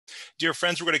Dear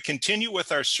friends, we're going to continue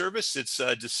with our service. It's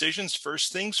decisions,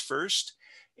 first things first.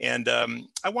 And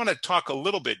I want to talk a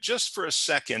little bit, just for a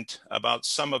second, about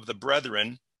some of the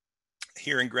brethren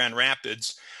here in Grand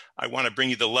Rapids. I want to bring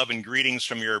you the love and greetings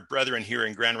from your brethren here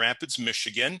in Grand Rapids,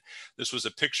 Michigan. This was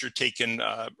a picture taken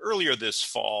earlier this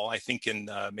fall, I think in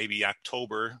maybe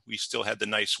October. We still had the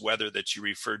nice weather that you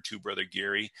referred to, Brother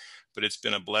Gary, but it's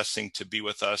been a blessing to be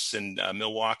with us. And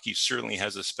Milwaukee certainly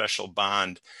has a special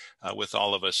bond with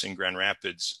all of us in Grand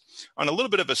Rapids. On a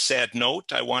little bit of a sad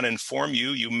note, I want to inform you,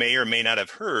 you may or may not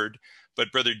have heard,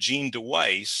 but Brother Gene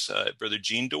DeWeiss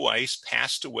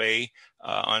passed away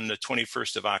on the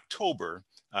 21st of October.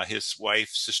 His wife,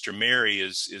 Sister Mary,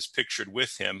 is pictured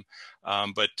with him.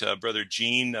 But Brother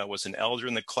Gene was an elder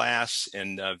in the class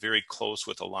and very close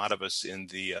with a lot of us in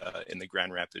the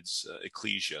Grand Rapids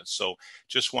Ecclesia. So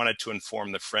just wanted to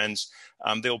inform the friends.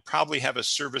 They'll probably have a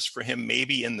service for him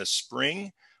maybe in the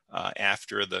spring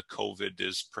after the COVID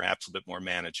is perhaps a bit more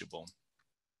manageable.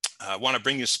 I want to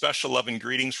bring you special love and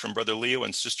greetings from Brother Leo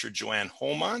and Sister Joanne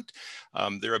Holmont.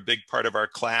 They're a big part of our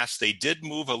class. They did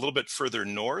move a little bit further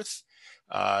north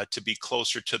to be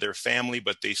closer to their family,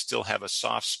 but they still have a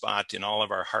soft spot in all of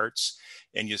our hearts.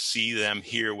 And you see them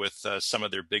here with some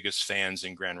of their biggest fans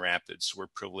in Grand Rapids. We're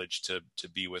privileged to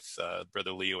be with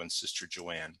Brother Leo and Sister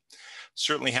Joanne.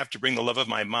 Certainly have to bring the love of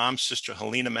my mom, Sister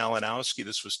Helena Malinowski.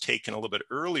 This was taken a little bit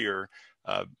earlier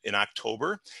in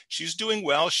October. She's doing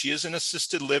well. She is in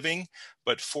assisted living,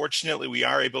 but fortunately we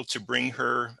are able to bring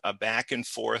her back and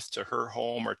forth to her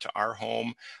home or to our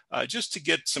home just to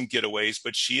get some getaways,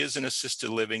 but she is in assisted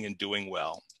living and doing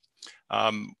well.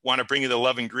 Want to bring you the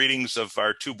love and greetings of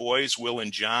our two boys, Will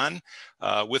and John.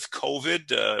 With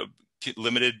COVID,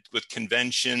 limited with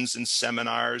conventions and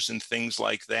seminars and things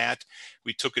like that,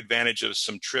 we took advantage of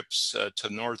some trips to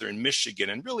northern Michigan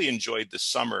and really enjoyed the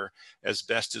summer as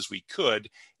best as we could.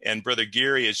 And Brother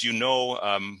Gary, as you know,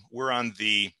 we're on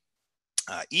the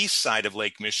east side of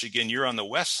Lake Michigan. You're on the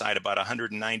west side, about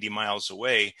 190 miles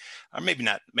away, or maybe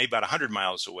not, maybe about 100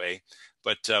 miles away.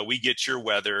 But we get your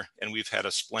weather, and we've had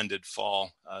a splendid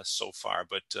fall so far.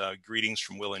 But greetings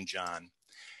from Will and John.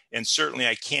 And certainly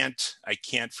I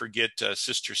can't forget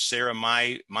Sister Sarah,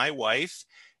 my wife,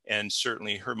 and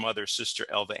certainly her mother, Sister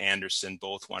Elva Anderson,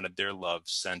 both wanted their love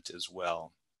sent as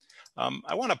well.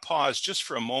 I want to pause just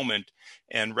for a moment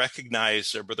and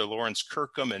recognize Brother Lawrence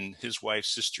Kirkham and his wife,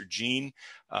 Sister Jean.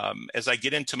 As I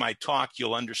get into my talk,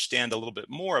 you'll understand a little bit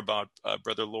more about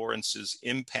Brother Lawrence's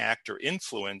impact or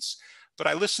influence. But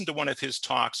I listened to one of his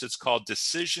talks. It's called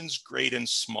Decisions Great and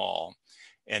Small.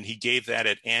 And he gave that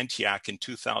at Antioch in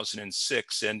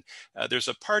 2006. And there's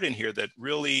a part in here that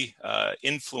really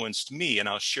influenced me, and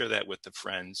I'll share that with the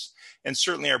friends. And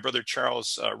certainly our Brother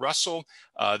Charles Russell,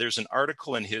 there's an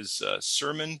article in his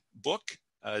sermon book.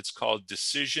 It's called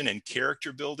Decision and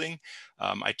Character Building.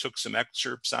 I took some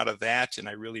excerpts out of that, and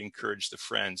I really encourage the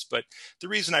friends. But the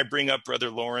reason I bring up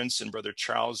Brother Lawrence and Brother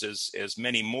Charles, as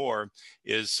many more,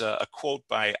 is a quote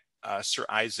by Sir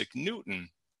Isaac Newton.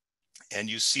 And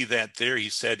you see that there. He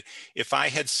said, if I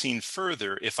have seen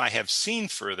further, it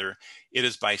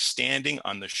is by standing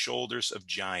on the shoulders of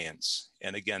giants.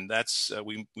 And again, that's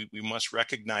we must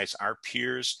recognize our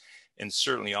peers and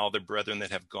certainly all the brethren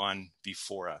that have gone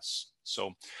before us.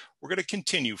 So we're going to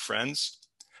continue, friends.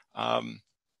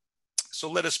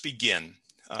 So let us begin.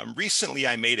 Recently,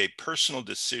 I made a personal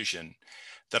decision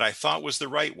that I thought was the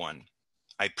right one.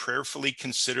 I prayerfully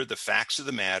considered the facts of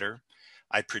the matter.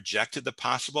 I projected the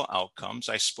possible outcomes.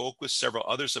 I spoke with several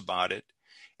others about it,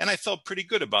 and I felt pretty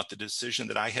good about the decision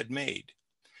that I had made.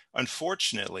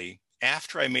 Unfortunately,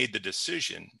 after I made the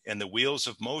decision and the wheels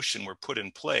of motion were put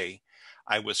in play,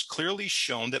 I was clearly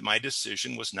shown that my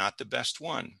decision was not the best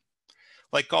one.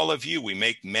 Like all of you, we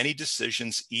make many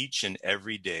decisions each and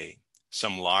every day,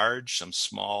 some large, some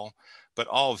small, but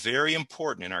all very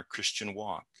important in our Christian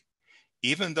walk.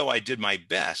 Even though I did my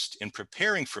best in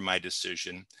preparing for my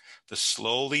decision, the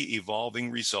slowly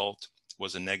evolving result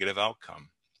was a negative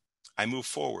outcome. I move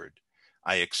forward.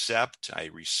 I accept, I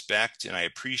respect, and I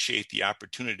appreciate the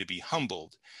opportunity to be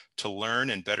humbled, to learn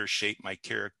and better shape my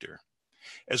character.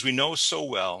 As we know so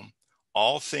well,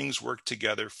 all things work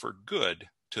together for good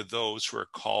to those who are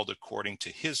called according to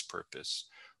his purpose.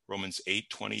 Romans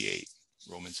 8:28.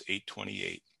 Romans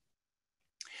 8:28.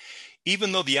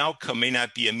 Even though the outcome may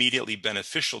not be immediately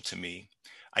beneficial to me,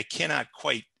 I cannot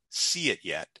quite see it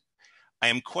yet. I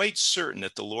am quite certain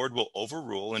that the Lord will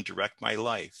overrule and direct my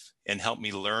life and help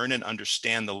me learn and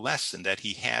understand the lesson that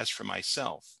he has for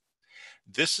myself.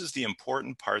 This is the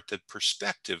important part that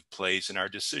perspective plays in our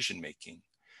decision making.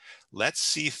 Let's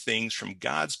see things from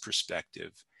God's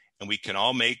perspective, and we can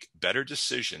all make better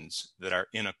decisions that are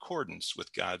in accordance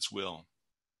with God's will.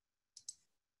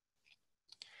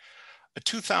 A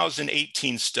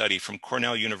 2018 study from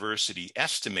Cornell University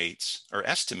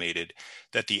estimated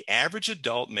that the average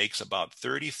adult makes about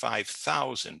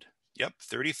 35,000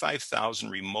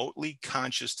 remotely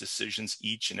conscious decisions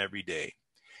each and every day.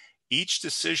 Each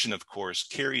decision, of course,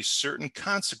 carries certain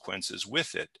consequences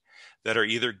with it that are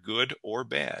either good or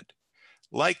bad.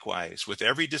 Likewise, with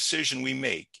every decision we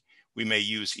make, we may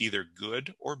use either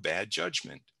good or bad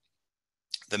judgment.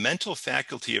 The mental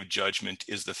faculty of judgment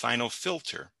is the final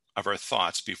filter of our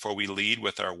thoughts before we lead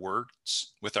with our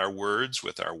words, with our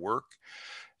work,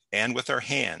 and with our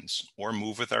hands, or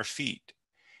move with our feet.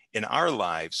 In our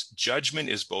lives, judgment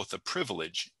is both a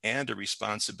privilege and a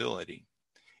responsibility.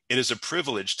 It is a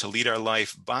privilege to lead our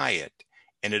life by it,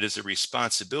 and it is a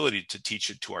responsibility to teach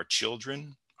it to our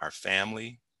children, our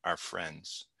family, our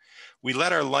friends. We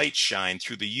let our light shine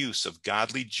through the use of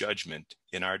godly judgment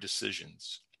in our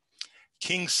decisions.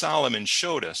 King Solomon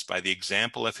showed us by the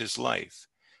example of his life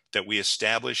that we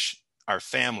establish our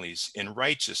families in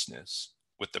righteousness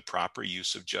with the proper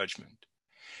use of judgment.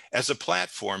 As a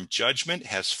platform, judgment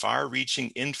has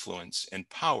far-reaching influence and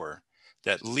power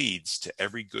that leads to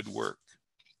every good work.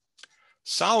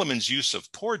 Solomon's use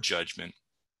of poor judgment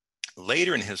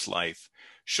later in his life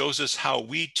shows us how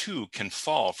we too can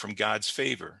fall from God's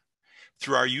favor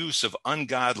through our use of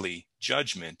ungodly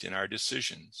judgment in our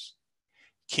decisions.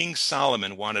 King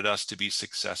Solomon wanted us to be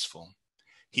successful.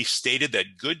 He stated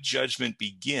that good judgment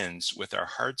begins with our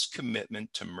heart's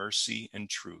commitment to mercy and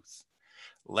truth.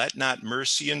 Let not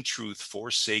mercy and truth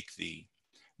forsake thee.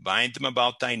 Bind them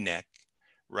about thy neck.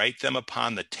 Write them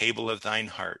upon the table of thine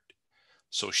heart.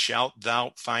 So shalt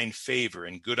thou find favor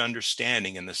and good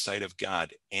understanding in the sight of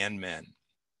God and men.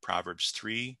 Proverbs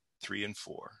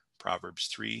 3:3-4. Proverbs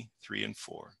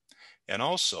 3:3-4. And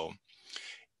also,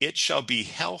 it shall be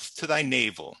health to thy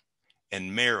navel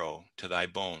and marrow to thy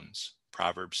bones.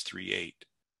 Proverbs 3:8.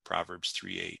 Proverbs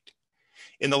 3:8.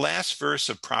 In the last verse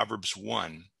of Proverbs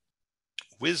 1,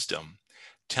 wisdom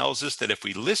tells us that if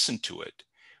we listen to it,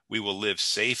 we will live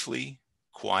safely,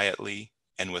 quietly,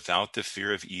 and without the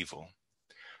fear of evil.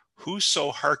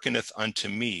 Whoso hearkeneth unto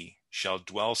me shall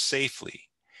dwell safely,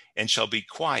 and shall be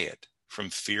quiet from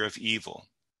fear of evil.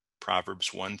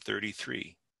 Proverbs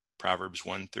 1:33. Proverbs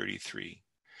 1:33.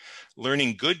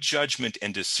 Learning good judgment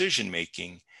and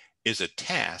decision-making is a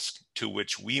task to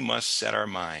which we must set our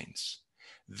minds.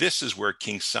 This is where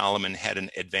King Solomon had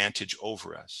an advantage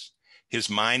over us. His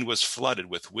mind was flooded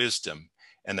with wisdom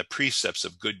and the precepts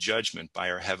of good judgment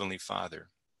by our Heavenly Father.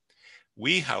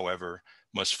 We, however,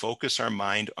 must focus our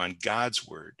mind on God's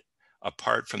word,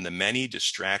 apart from the many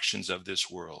distractions of this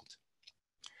world.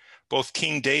 Both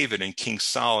King David and King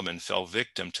Solomon fell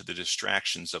victim to the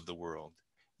distractions of the world.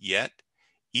 Yet,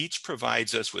 each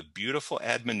provides us with beautiful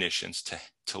admonitions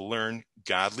to learn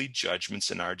godly judgments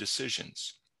in our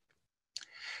decisions.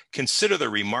 Consider the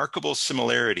remarkable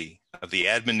similarity of the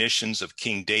admonitions of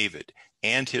King David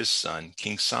and his son,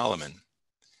 King Solomon.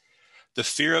 The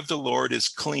fear of the Lord is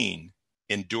clean,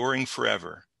 enduring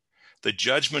forever. The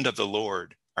judgment of the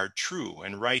Lord are true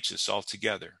and righteous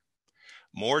altogether.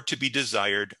 More to be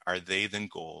desired are they than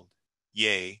gold,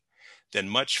 yea, than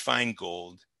much fine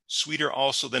gold, sweeter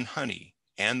also than honey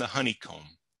and the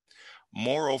honeycomb.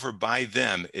 Moreover, by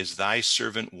them is thy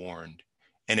servant warned,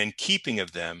 and in keeping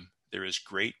of them there is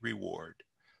great reward.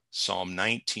 Psalm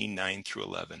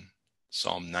 19:9-11.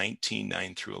 Psalm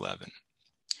 19:9-11.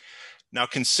 Now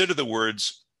consider the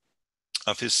words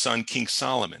of his son King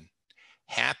Solomon.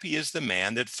 Happy is the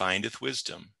man that findeth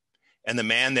wisdom, and the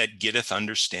man that getteth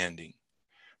understanding.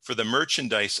 For the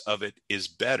merchandise of it is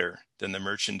better than the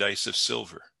merchandise of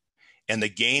silver, and the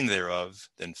gain thereof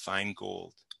than fine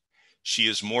gold. She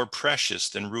is more precious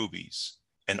than rubies,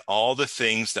 and all the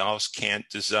things thou canst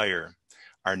desire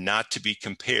are not to be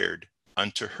compared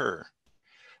unto her.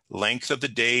 Length of the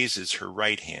days is her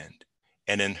right hand,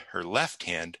 and in her left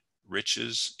hand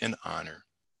riches and honor.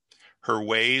 Her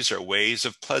ways are ways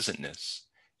of pleasantness,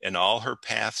 and all her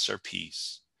paths are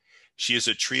peace. She is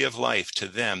a tree of life to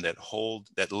them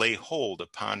that lay hold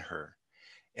upon her,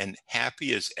 and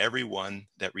happy is every one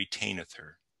that retaineth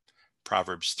her.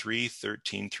 Proverbs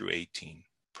 3:13-18.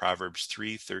 Proverbs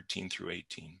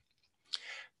 3:13-18.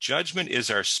 Judgment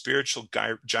is our spiritual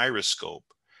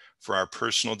gyroscope for our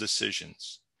personal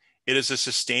decisions. It is a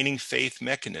sustaining faith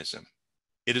mechanism.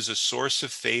 It is a source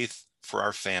of faith for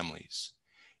our families.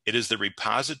 It is the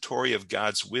repository of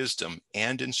God's wisdom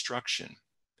and instruction.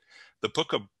 The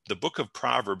book of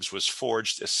Proverbs was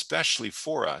forged especially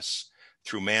for us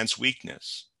through man's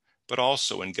weakness, but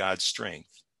also in God's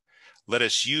strength. Let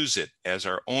us use it as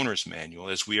our owner's manual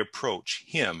as we approach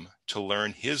him to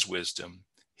learn his wisdom,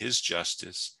 his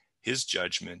justice, his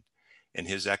judgment, and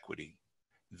his equity.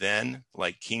 Then,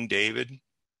 like King David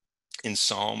in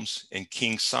Psalms and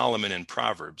King Solomon in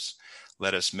Proverbs,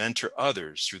 let us mentor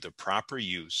others through the proper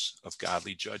use of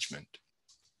godly judgment.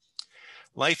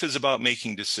 Life is about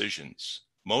making decisions.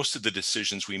 Most of the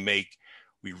decisions we make,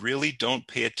 we really don't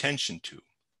pay attention to.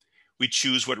 We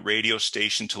choose what radio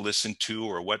station to listen to,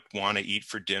 or what want to eat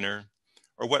for dinner,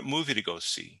 or what movie to go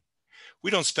see.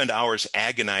 We don't spend hours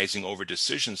agonizing over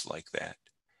decisions like that.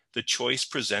 The choice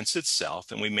presents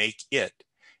itself and we make it,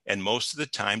 and most of the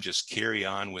time just carry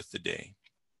on with the day.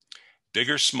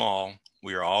 Big or small,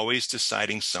 we are always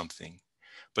deciding something,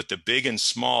 but the big and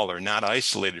small are not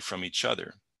isolated from each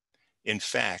other. In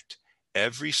fact,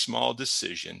 every small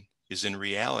decision is in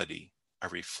reality a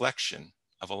reflection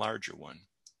of a larger one.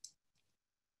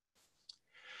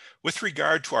 With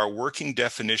regard to our working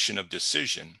definition of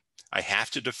decision, I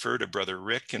have to defer to Brother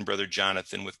Rick and Brother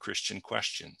Jonathan with Christian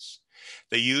Questions.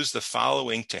 They use the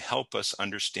following to help us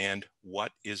understand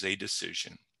what is a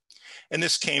decision. And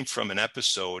this came from an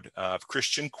episode of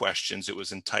Christian Questions. It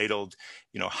was entitled,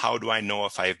 How do I know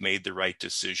if I have made the right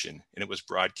decision? And it was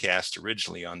broadcast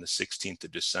originally on the 16th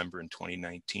of December in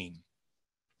 2019.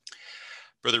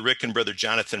 Brother Rick and Brother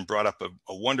Jonathan brought up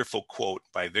a wonderful quote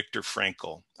by Viktor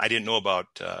Frankl. I didn't know about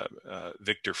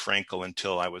Viktor Frankl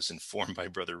until I was informed by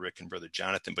Brother Rick and Brother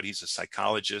Jonathan, but he's a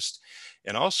psychologist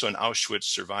and also an Auschwitz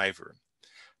survivor.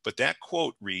 But that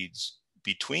quote reads,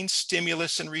 "Between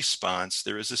stimulus and response,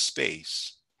 there is a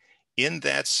space. In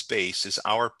that space is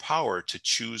our power to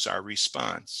choose our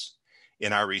response.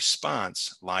 In our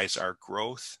response lies our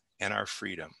growth and our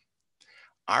freedom."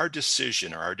 Our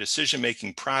decision, or our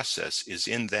decision-making process, is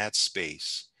in that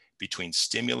space between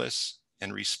stimulus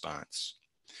and response.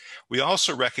 We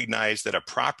also recognize that a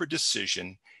proper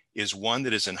decision is one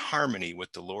that is in harmony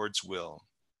with the Lord's will,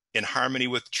 in harmony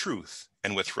with truth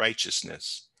and with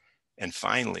righteousness, and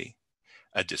finally,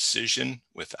 a decision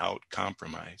without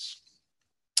compromise.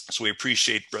 So we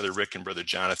appreciate Brother Rick and Brother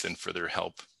Jonathan for their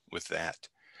help with that.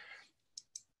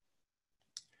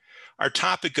 Our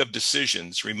topic of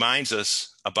decisions reminds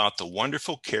us about the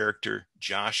wonderful character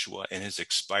Joshua and his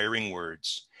expiring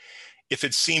words. "If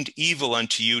it seemed evil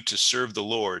unto you to serve the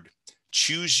Lord,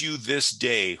 choose you this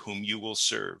day whom you will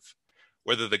serve,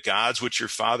 whether the gods which your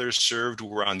fathers served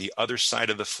were on the other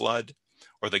side of the flood,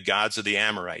 or the gods of the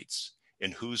Amorites,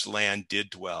 in whose land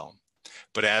did dwell.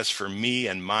 But as for me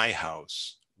and my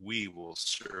house, we will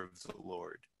serve the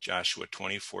Lord." Joshua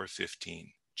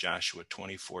 24:15. Joshua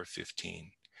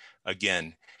 24:15.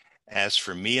 Again, "As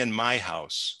for me and my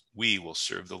house, we will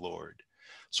serve the Lord."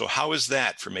 So how is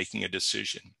that for making a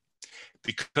decision?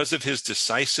 Because of his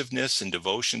decisiveness and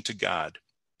devotion to God,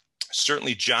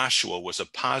 certainly Joshua was a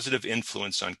positive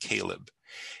influence on Caleb.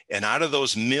 And out of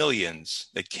those millions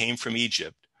that came from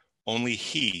Egypt, only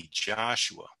he,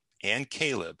 Joshua, and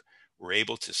Caleb were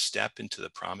able to step into the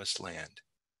promised land.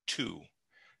 Two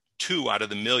out of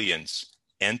the millions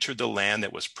entered the land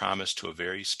that was promised to a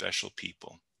very special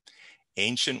people.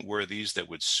 Ancient worthies that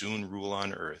would soon rule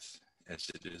on earth as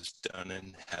it is done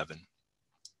in heaven.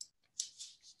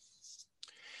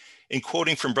 In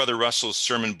quoting from Brother Russell's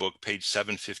sermon book, page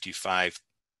 755,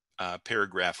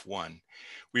 paragraph 1,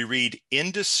 we read,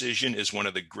 "Indecision is one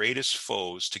of the greatest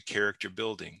foes to character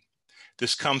building."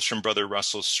 This comes from Brother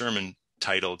Russell's sermon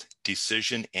titled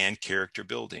 "Decision and Character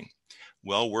Building."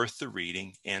 Well worth the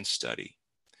reading and study.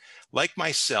 Like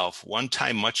myself, one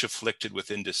time much afflicted with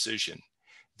indecision,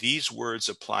 these words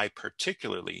apply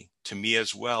particularly to me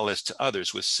as well as to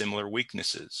others with similar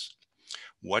weaknesses.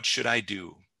 What should I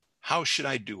do? How should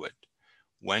I do it?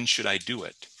 When should I do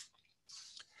it?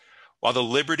 While the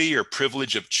liberty or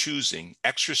privilege of choosing,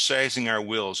 exercising our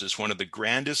wills is one of the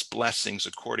grandest blessings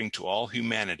according to all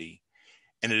humanity,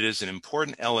 and it is an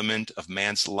important element of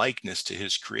man's likeness to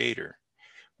his Creator,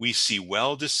 we see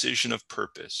well decision of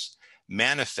purpose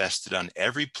manifested on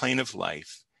every plane of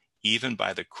life, even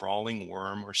by the crawling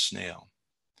worm or snail.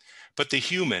 But the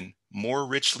human, more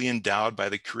richly endowed by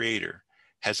the Creator,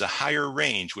 has a higher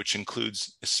range, which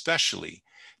includes especially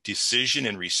decision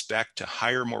in respect to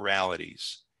higher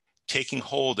moralities, taking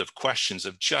hold of questions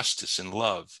of justice and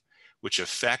love, which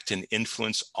affect and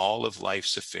influence all of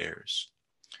life's affairs.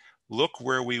 Look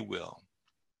where we will.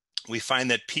 We find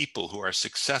that people who are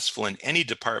successful in any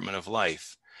department of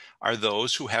life are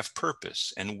those who have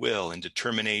purpose and will and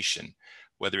determination,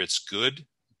 whether it's good,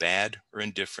 bad, or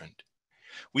indifferent.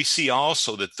 We see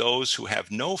also that those who have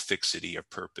no fixity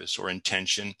of purpose or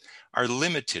intention are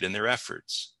limited in their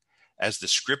efforts. As the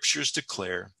scriptures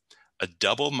declare, a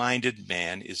double-minded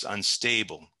man is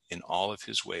unstable in all of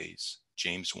his ways.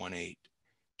 James 1:8.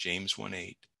 James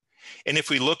 1:8. And if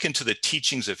we look into the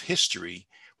teachings of history,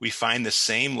 we find the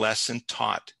same lesson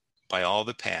taught by all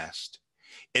the past.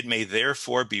 It may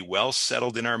therefore be well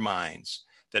settled in our minds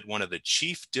that one of the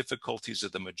chief difficulties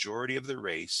of the majority of the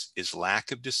race is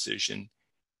lack of decision,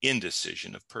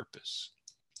 indecision of purpose.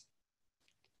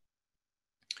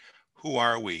 Who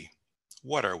are we?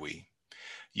 What are we?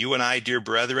 You and I, dear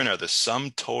brethren, are the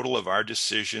sum total of our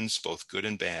decisions, both good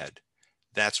and bad.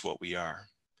 That's what we are.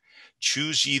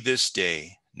 Choose ye this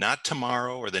day, not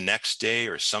tomorrow or the next day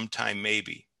or sometime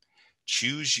maybe.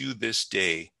 Choose you this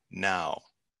day, now,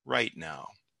 right now.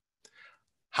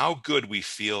 How good we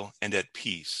feel and at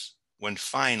peace when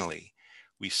finally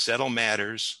we settle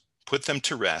matters, put them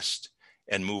to rest,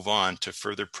 and move on to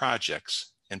further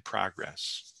projects and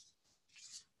progress.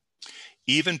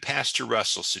 Even Pastor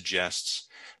Russell suggests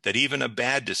that even a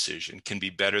bad decision can be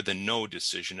better than no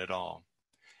decision at all.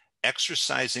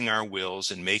 Exercising our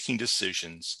wills and making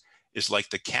decisions is like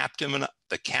the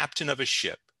captain of a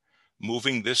ship,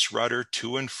 moving this rudder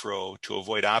to and fro to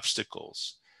avoid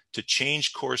obstacles, to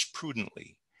change course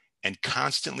prudently, and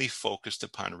constantly focused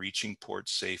upon reaching port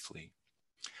safely.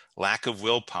 Lack of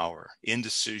willpower,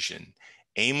 indecision,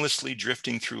 aimlessly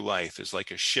drifting through life is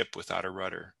like a ship without a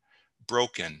rudder,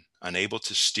 broken, unable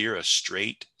to steer a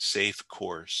straight, safe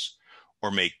course, or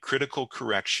make critical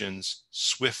corrections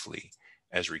swiftly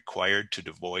as required to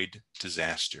avoid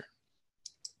disaster.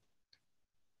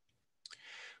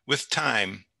 With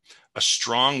time, a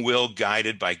strong will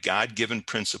guided by God-given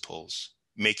principles,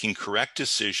 making correct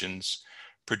decisions,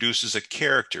 produces a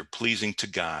character pleasing to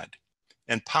God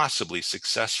and possibly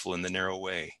successful in the narrow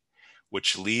way,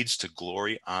 which leads to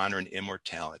glory, honor, and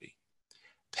immortality.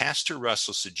 Pastor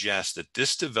Russell suggests that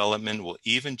this development will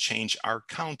even change our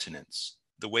countenance,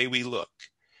 the way we look.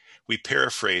 We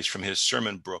paraphrase from his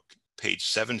sermon book, page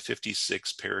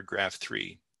 756, paragraph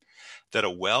 3, that a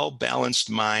well-balanced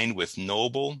mind with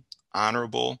noble,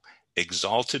 honorable,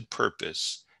 exalted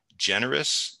purpose,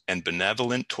 generous and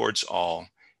benevolent towards all,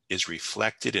 is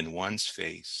reflected in one's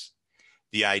face.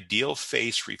 The ideal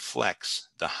face reflects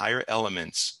the higher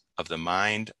elements of the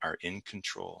mind are in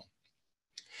control.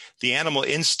 The animal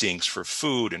instincts for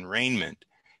food and raiment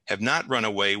have not run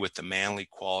away with the manly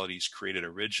qualities created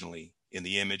originally in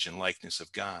the image and likeness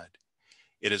of God.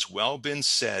 It has well been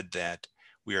said that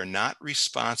we are not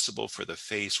responsible for the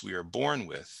face we are born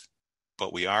with,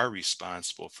 but we are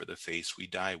responsible for the face we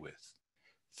die with.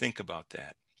 Think about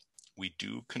that. We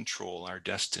do control our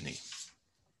destiny.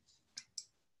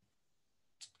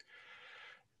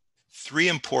 3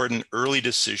 important early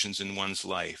decisions in one's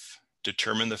life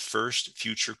determine the first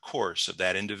future course of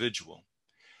that individual.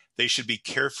 They should be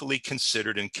carefully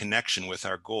considered in connection with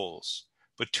our goals,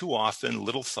 but too often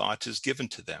little thought is given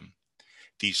to them.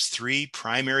 These 3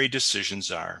 primary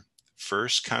decisions are: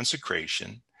 first,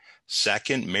 consecration;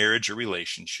 second, marriage or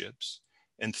relationships;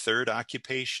 and third,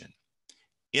 occupation.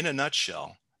 In a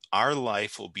nutshell, our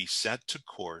life will be set to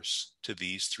course to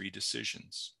these 3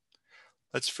 decisions.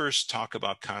 Let's first talk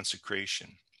about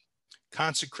consecration.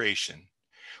 Consecration.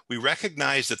 We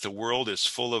recognize that the world is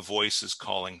full of voices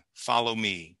calling, "Follow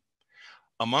me."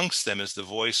 Amongst them is the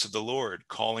voice of the Lord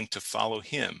calling to follow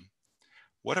him.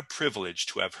 What a privilege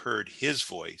to have heard his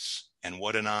voice, and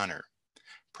what an honor.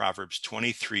 Proverbs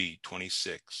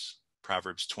 23:26.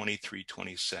 Proverbs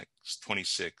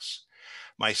 23:26.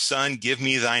 My son, give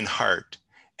me thine heart,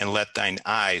 and let thine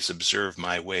eyes observe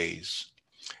my ways.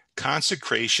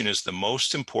 Consecration is the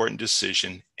most important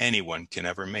decision anyone can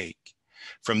ever make.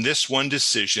 From this one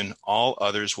decision, all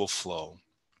others will flow.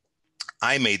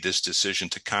 I made this decision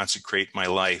to consecrate my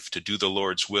life to do the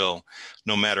Lord's will,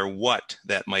 no matter what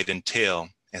that might entail,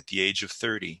 at the age of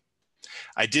 30.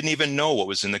 I didn't even know what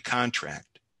was in the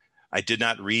contract. I did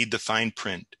not read the fine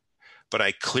print, but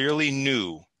I clearly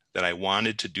knew that I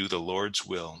wanted to do the Lord's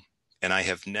will, and I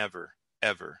have never,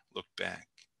 ever looked back.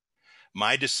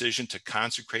 My decision to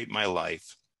consecrate my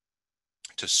life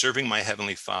to serving my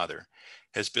Heavenly Father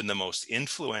has been the most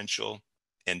influential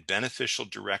and beneficial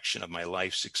direction of my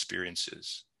life's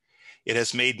experiences. It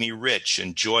has made me rich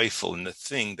and joyful in the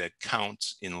thing that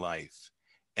counts in life,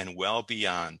 and well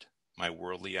beyond my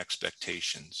worldly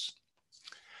expectations.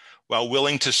 While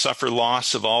willing to suffer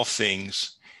loss of all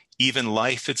things, even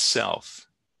life itself,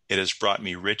 it has brought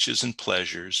me riches and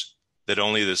pleasures that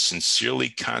only the sincerely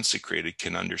consecrated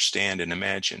can understand and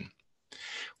imagine.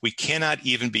 We cannot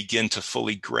even begin to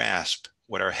fully grasp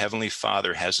what our Heavenly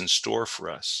Father has in store for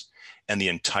us and the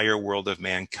entire world of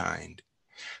mankind.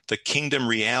 The kingdom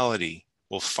reality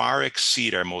will far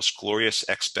exceed our most glorious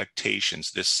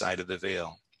expectations this side of the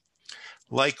veil.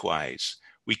 Likewise,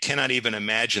 We cannot even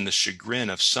imagine the chagrin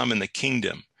of some in the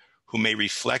kingdom who may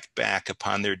reflect back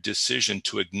upon their decision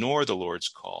to ignore the Lord's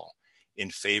call in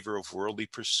favor of worldly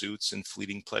pursuits and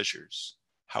fleeting pleasures.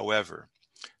 However,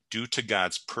 due to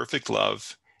God's perfect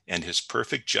love and his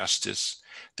perfect justice,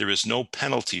 there is no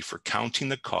penalty for counting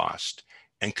the cost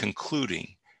and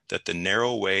concluding that the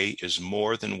narrow way is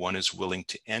more than one is willing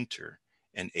to enter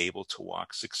and able to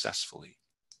walk successfully.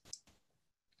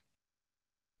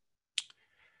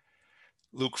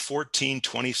 Luke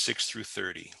 14:26 through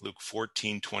 30. Luke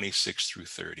 14:26 through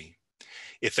 30.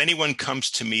 If anyone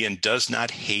comes to me and does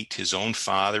not hate his own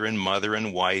father and mother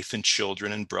and wife and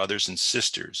children and brothers and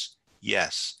sisters,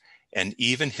 yes, and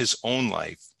even his own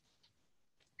life,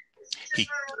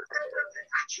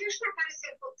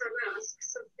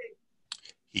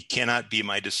 he cannot be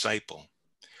my disciple.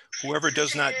 Whoever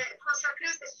does not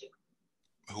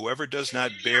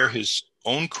bear his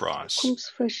own cross,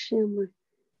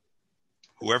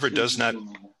 whoever does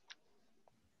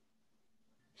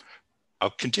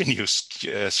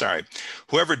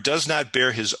not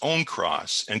bear his own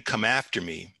cross and come after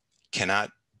me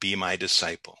cannot be my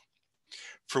disciple.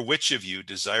 For which of you,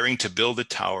 desiring to build a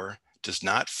tower, does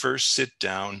not first sit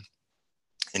down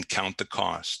and count the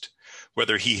cost,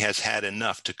 whether he has had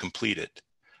enough to complete it?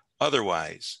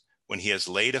 Otherwise, when he has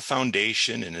laid a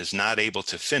foundation and is not able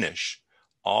to finish,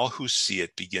 all who see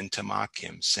it begin to mock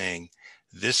him, saying,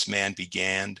 "This man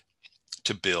began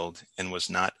to build and was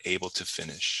not able to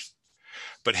finish."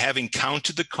 But having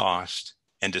counted the cost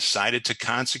and decided to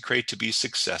consecrate to be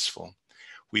successful,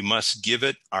 we must give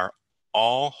it our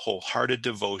all wholehearted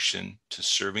devotion to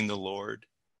serving the Lord,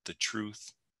 the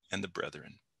truth, and the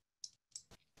brethren.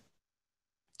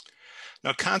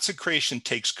 Now, consecration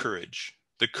takes courage,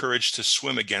 the courage to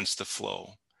swim against the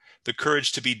flow, the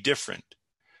courage to be different,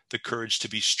 the courage to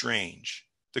be strange,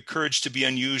 the courage to be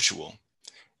unusual,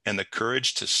 and the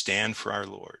courage to stand for our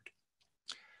Lord.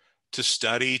 To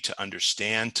study, to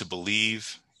understand, to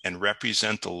believe, and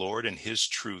represent the Lord and his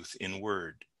truth in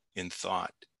word, in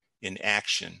thought, in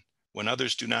action, when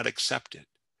others do not accept it,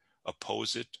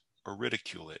 oppose it, or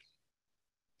ridicule it.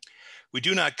 We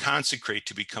do not consecrate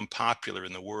to become popular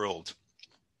in the world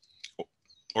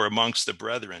or amongst the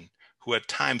brethren, who at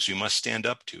times we must stand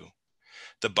up to.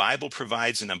 The Bible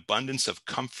provides an abundance of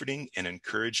comforting and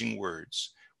encouraging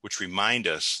words, which remind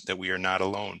us that we are not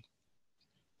alone.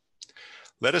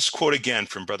 Let us quote again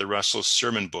from Brother Russell's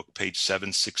sermon book, page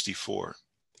 764.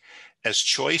 As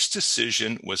choice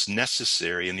decision was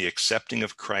necessary in the accepting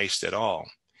of Christ at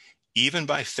all, even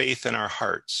by faith in our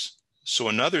hearts, so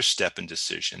another step in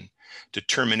decision,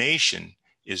 determination,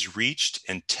 is reached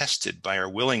and tested by our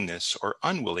willingness or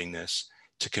unwillingness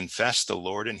to confess the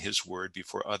Lord and his word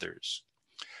before others.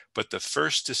 But the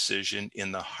first decision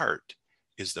in the heart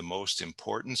is the most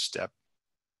important step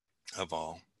of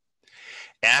all.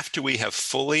 After we have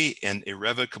fully and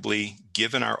irrevocably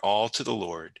given our all to the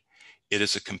Lord, it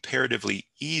is a comparatively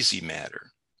easy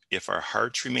matter, if our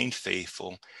hearts remain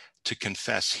faithful, to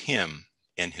confess him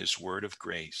and his word of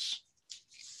grace.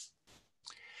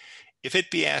 If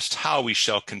it be asked how we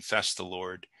shall confess the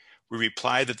Lord, we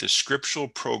reply that the scriptural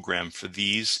program for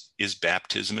these is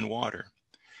baptism in water,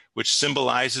 which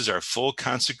symbolizes our full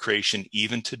consecration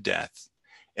even to death,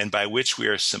 and by which we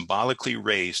are symbolically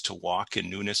raised to walk in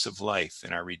newness of life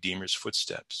in our Redeemer's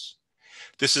footsteps.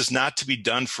 This is not to be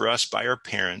done for us by our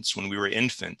parents when we were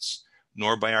infants,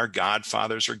 nor by our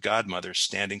godfathers or godmothers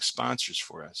standing sponsors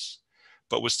for us,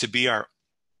 but was to be our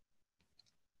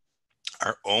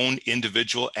own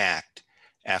individual act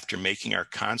after making our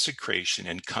consecration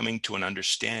and coming to an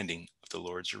understanding of the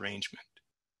Lord's arrangement.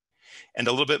 And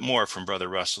a little bit more from Brother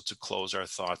Russell to close our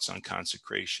thoughts on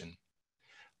consecration.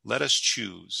 Let us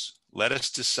choose, let us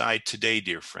decide today,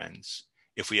 dear friends,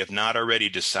 if we have not already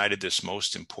decided this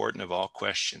most important of all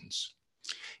questions.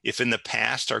 If in the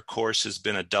past our course has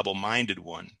been a double-minded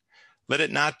one, let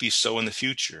it not be so in the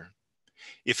future.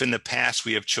 If in the past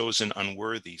we have chosen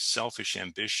unworthy, selfish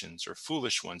ambitions or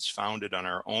foolish ones founded on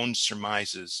our own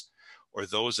surmises or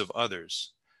those of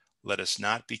others, let us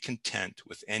not be content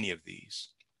with any of these,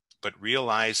 but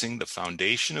realizing the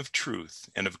foundation of truth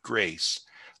and of grace,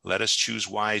 let us choose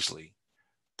wisely,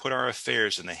 put our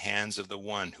affairs in the hands of the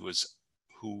one who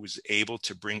is able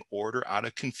to bring order out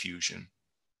of confusion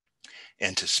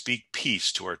and to speak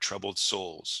peace to our troubled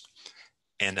souls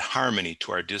and harmony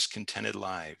to our discontented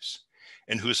lives,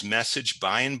 and whose message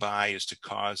by and by is to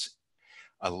cause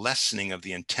a lessening of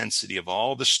the intensity of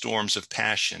all the storms of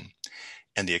passion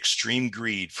and the extreme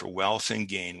greed for wealth and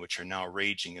gain which are now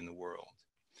raging in the world,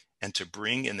 and to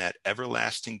bring in that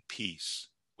everlasting peace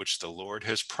which the Lord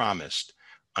has promised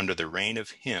under the reign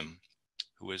of him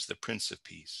who is the Prince of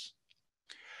Peace.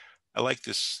 I like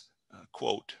this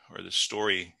quote or the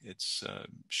story. It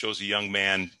shows a young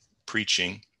man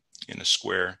preaching in a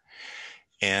square,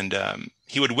 and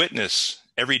he would witness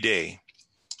every day,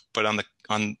 but on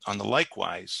the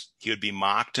likewise, he would be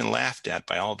mocked and laughed at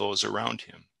by all those around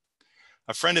him.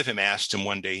 A friend of him asked him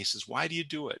one day, he says, "Why do you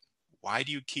do it? Why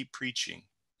do you keep preaching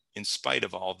in spite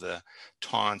of all the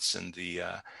taunts and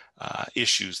the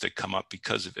issues that come up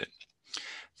because of it?"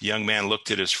 The young man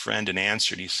looked at his friend and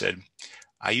answered. He said,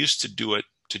 "I used to do it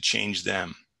to change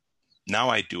them. Now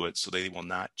I do it so they will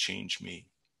not change me."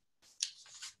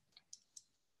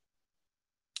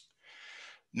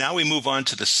 Now we move on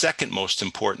to the second most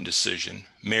important decision,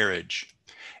 marriage.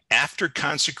 After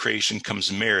consecration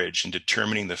comes marriage in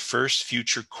determining the first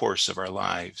future course of our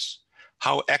lives.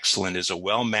 How excellent is a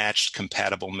well-matched,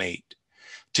 compatible mate.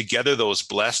 Together, those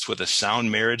blessed with a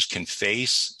sound marriage can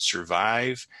face,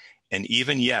 survive, and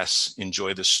even, yes,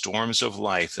 enjoy the storms of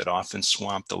life that often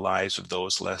swamp the lives of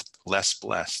those less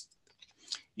blessed.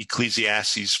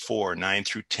 Ecclesiastes 4, 9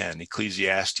 through 10.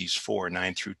 Ecclesiastes 4,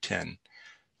 9 through 10.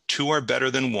 Two are better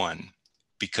than one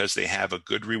because they have a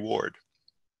good reward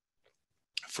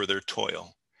for their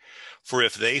toil. For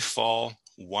if they fall,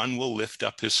 one will lift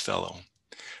up his fellow.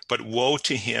 But woe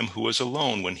to him who is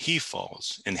alone when he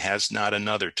falls and has not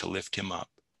another to lift him up.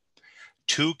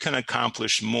 Two can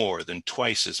accomplish more than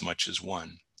twice as much as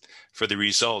one, for the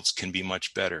results can be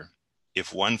much better.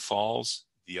 If one falls,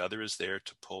 the other is there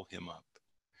to pull him up.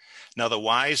 Now the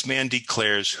wise man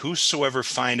declares, whosoever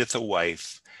findeth a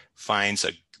wife finds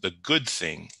the good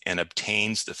thing and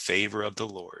obtains the favor of the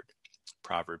Lord.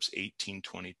 Proverbs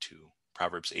 18:22.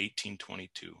 Proverbs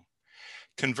 18:22.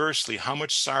 Conversely, how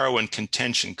much sorrow and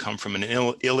contention come from an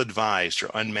ill-advised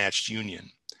or unmatched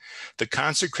union? The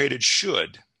consecrated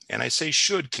should, and I say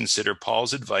should, consider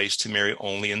Paul's advice to marry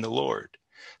only in the Lord,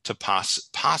 to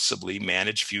possibly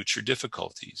manage future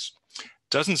difficulties.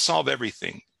 Doesn't solve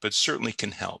everything, but certainly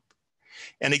can help.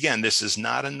 And again, this is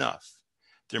not enough.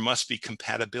 There must be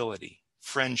compatibility,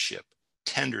 friendship,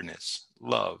 tenderness,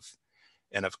 love,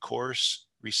 and of course,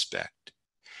 respect.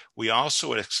 We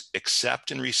also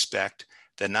accept and respect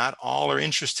that not all are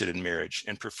interested in marriage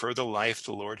and prefer the life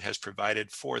the Lord has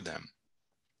provided for them.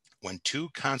 When two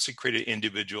consecrated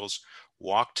individuals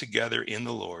walk together in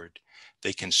the Lord,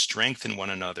 they can strengthen one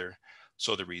another,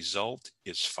 so the result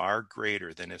is far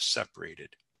greater than if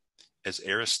separated. As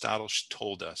Aristotle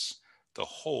told us, the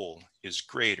whole is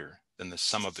greater than the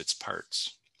sum of its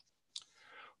parts.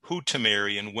 Who to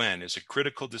marry and when is a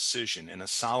critical decision and a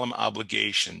solemn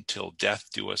obligation till death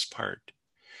do us part.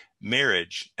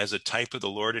 Marriage, as a type of the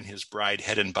Lord and his bride,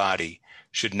 head and body,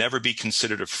 should never be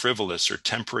considered a frivolous or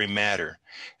temporary matter,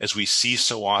 as we see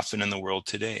so often in the world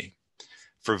today.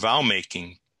 For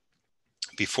vow-making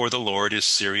before the Lord is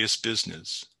serious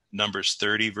business. Numbers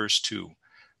 30, verse 2.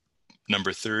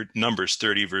 Numbers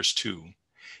 30, verse 2.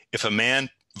 If a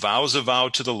man vows a vow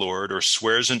to the Lord or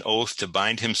swears an oath to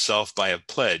bind himself by a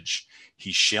pledge,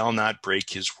 he shall not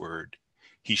break his word.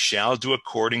 He shall do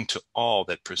according to all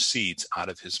that proceeds out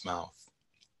of his mouth.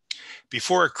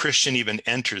 Before a Christian even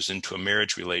enters into a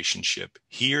marriage relationship,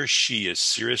 he or she is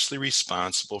seriously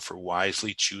responsible for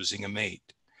wisely choosing a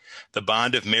mate. The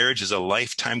bond of marriage is a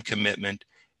lifetime commitment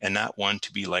and not one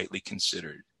to be lightly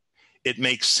considered. It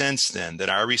makes sense then that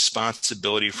our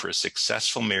responsibility for a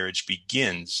successful marriage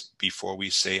begins before we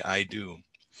say I do.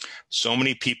 So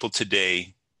many people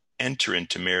today enter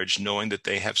into marriage knowing that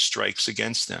they have strikes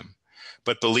against them,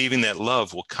 but believing that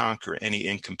love will conquer any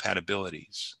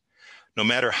incompatibilities. No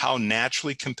matter how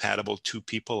naturally compatible two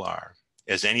people are,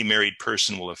 as any married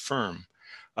person will affirm,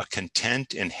 a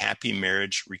content and happy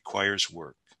marriage requires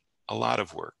work, a lot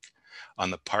of work,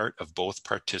 on the part of both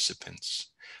participants.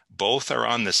 Both are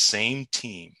on the same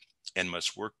team and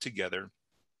must work together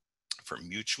for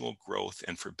mutual growth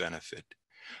and for benefit.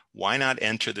 Why not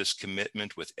enter this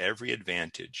commitment with every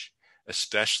advantage,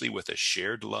 especially with a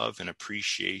shared love and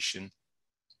appreciation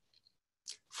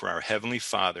for our Heavenly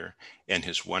Father and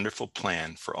his wonderful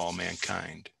plan for all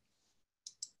mankind?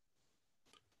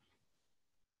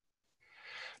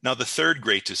 Now, the third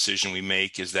great decision we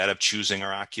make is that of choosing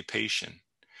our occupation.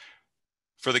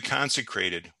 For the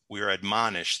consecrated, we are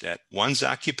admonished that one's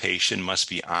occupation must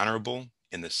be honorable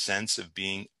in the sense of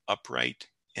being upright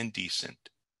and decent.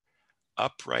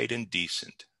 Upright and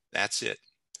decent, that's it.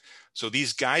 So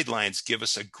these guidelines give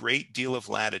us a great deal of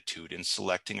latitude in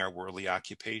selecting our worldly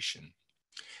occupation.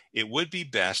 It would be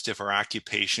best if our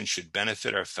occupation should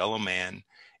benefit our fellow man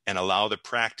and allow the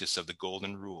practice of the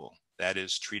golden rule, that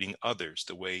is, treating others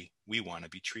the way we want to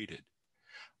be treated.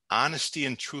 Honesty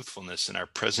and truthfulness in our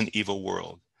present evil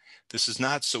world. This is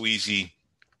not so easy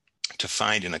to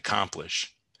find and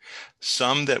accomplish.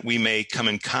 Some that we may come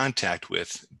in contact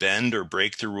with bend or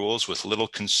break the rules with little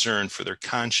concern for their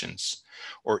conscience,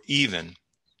 or even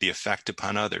the effect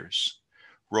upon others.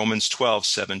 Romans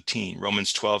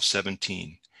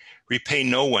 12:17. Repay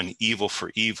no one evil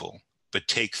for evil, but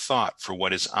take thought for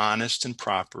what is honest and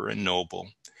proper and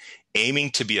noble,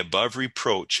 aiming to be above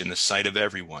reproach in the sight of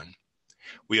everyone.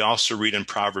 We also read in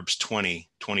Proverbs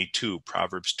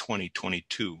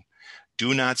 20:22,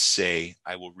 do not say,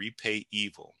 I will repay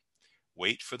evil.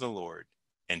 Wait for the Lord,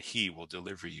 and he will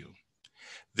deliver you.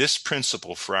 This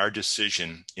principle for our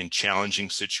decision in challenging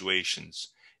situations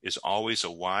is always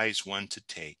a wise one to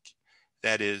take.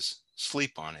 That is,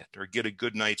 sleep on it or get a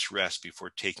good night's rest before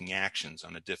taking actions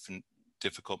on a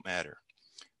difficult matter.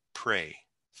 Pray,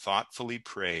 thoughtfully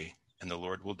pray, and the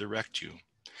Lord will direct you.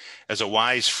 As a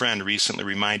wise friend recently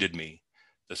reminded me,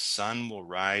 the sun will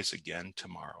rise again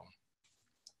tomorrow.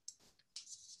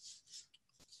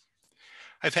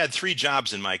 I've had 3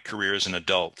 jobs in my career as an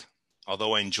adult.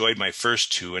 Although I enjoyed my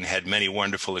first 2 and had many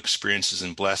wonderful experiences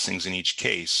and blessings in each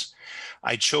case,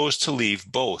 I chose to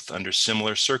leave both under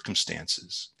similar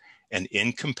circumstances and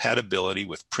incompatibility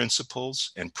with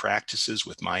principles and practices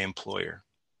with my employer.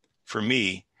 For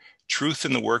me, truth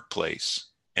in the workplace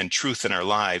and truth in our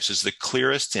lives is the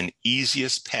clearest and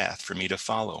easiest path for me to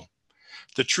follow.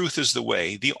 The truth is the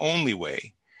way, the only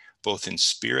way, both in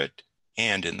spirit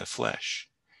and in the flesh.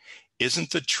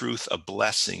 Isn't the truth a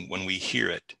blessing when we hear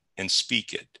it and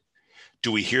speak it?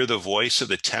 Do we hear the voice of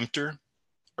the tempter,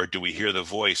 or do we hear the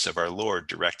voice of our Lord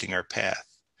directing our path?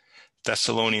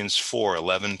 Thessalonians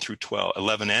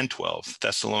 4:11 and 12.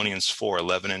 Thessalonians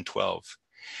 4:11 and 12.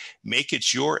 Make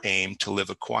it your aim to live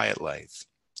a quiet life,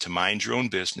 to mind your own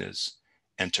business,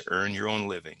 and to earn your own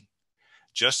living.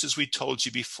 Just as we told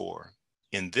you before,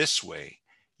 in this way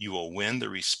you will win the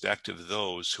respect of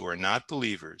those who are not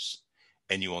believers,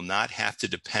 and you will not have to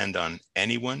depend on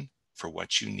anyone for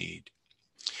what you need.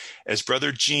 As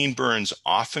Brother Gene Burns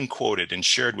often quoted and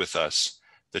shared with us,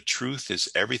 the truth is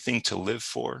everything to live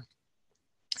for,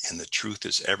 and the truth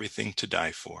is everything to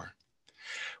die for.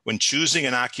 When choosing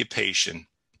an occupation,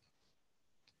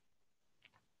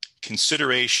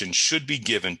 consideration should be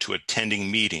given to attending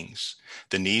meetings,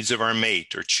 the needs of our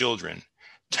mate or children,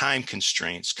 time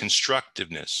constraints,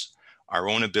 constructiveness, our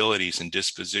own abilities and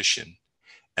disposition,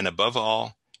 and above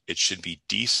all, it should be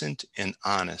decent and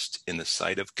honest in the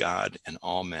sight of God and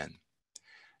all men.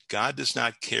 God does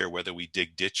not care whether we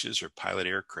dig ditches or pilot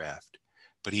aircraft,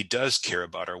 but he does care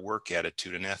about our work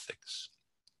attitude and ethics.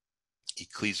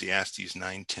 Ecclesiastes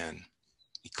 9:10.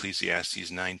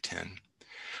 Ecclesiastes 9:10.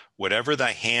 Whatever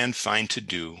thy hand find to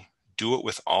do, do it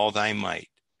with all thy might,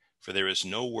 for there is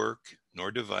no work,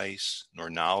 nor device, nor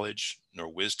knowledge, nor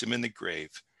wisdom in the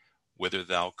grave, whither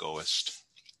thou goest.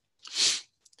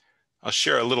 I'll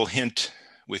share a little hint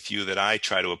with you that I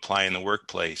try to apply in the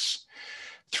workplace.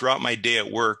 Throughout my day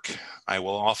at work, I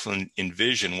will often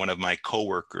envision one of my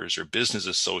coworkers or business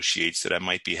associates that I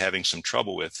might be having some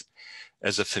trouble with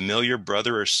as a familiar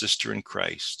brother or sister in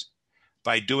Christ.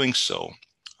 By doing so,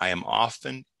 I am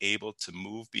often able to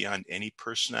move beyond any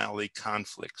personality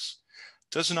conflicts.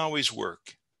 Doesn't always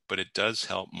work, but it does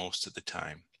help most of the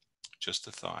time. Just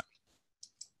a thought.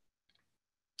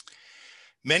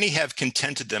 Many have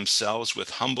contented themselves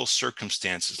with humble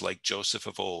circumstances like Joseph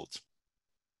of old,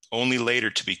 only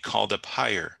later to be called up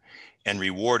higher and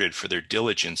rewarded for their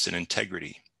diligence and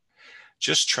integrity.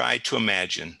 Just try to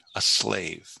imagine a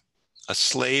slave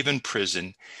in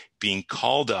prison being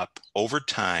called up over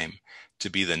time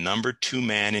to be the number 2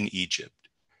 man in Egypt,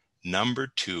 number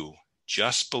 2,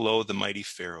 just below the mighty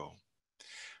Pharaoh.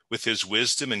 With his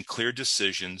wisdom and clear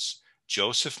decisions,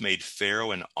 Joseph made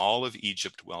Pharaoh and all of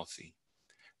Egypt wealthy.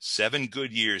 7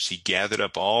 good years he gathered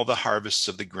up all the harvests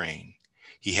of the grain.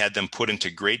 He had them put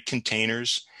into great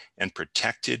containers and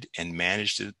protected and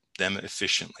managed them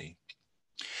efficiently.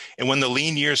 And when the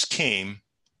lean years came,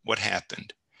 what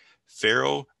happened?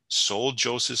 Pharaoh sold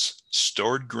Joseph's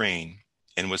stored grain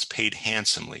and was paid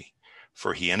handsomely,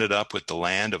 for he ended up with the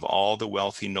land of all the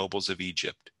wealthy nobles of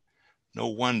Egypt. No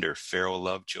wonder Pharaoh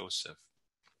loved Joseph.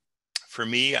 For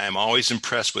me, I am always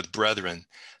impressed with brethren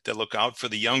that look out for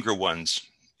the younger ones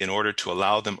in order to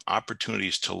allow them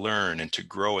opportunities to learn and to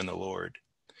grow in the Lord.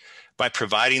 By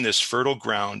providing this fertile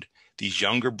ground, these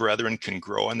younger brethren can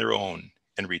grow on their own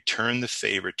and return the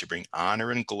favor to bring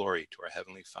honor and glory to our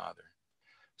Heavenly Father.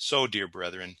 So, dear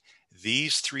brethren,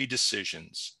 these 3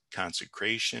 decisions,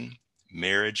 consecration,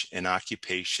 marriage, and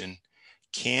occupation,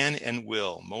 can and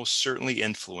will most certainly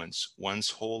influence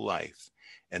one's whole life,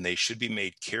 and they should be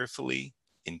made carefully,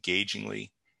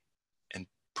 engagingly, and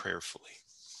prayerfully.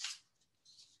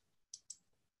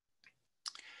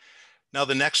 Now,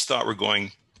 the next thought we're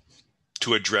going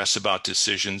to address about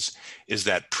decisions is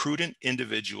that prudent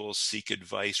individuals seek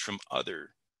advice from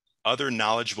other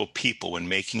knowledgeable people when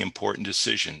making important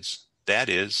decisions. That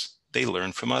is, they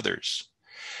learn from others.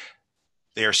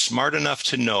 They are smart enough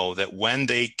to know that when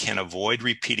they can avoid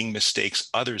repeating mistakes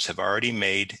others have already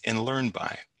made and learned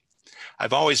by.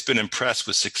 I've always been impressed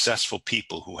with successful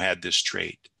people who had this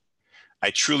trait.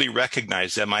 I truly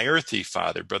recognize that my earthly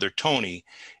father, Brother Tony,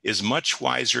 is much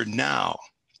wiser now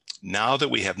that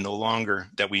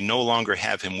we no longer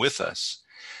have him with us,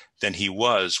 than he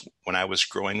was when I was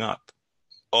growing up.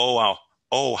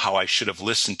 Oh, how I should have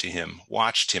listened to him,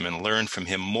 watched him, and learned from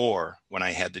him more when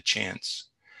I had the chance.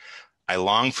 I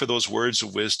long for those words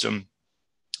of wisdom,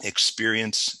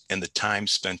 experience, and the time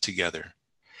spent together.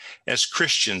 As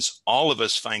Christians, all of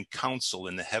us find counsel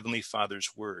in the Heavenly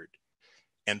Father's Word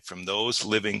and from those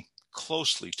living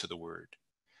closely to the Word.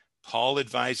 Paul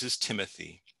advises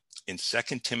Timothy in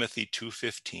 2 Timothy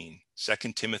 2:15,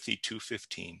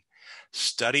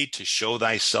 study to show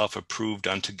thyself approved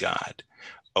unto God,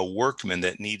 a workman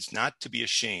that needs not to be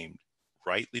ashamed,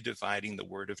 rightly dividing the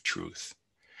word of truth.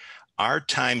 Our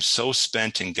time so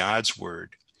spent in God's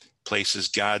word places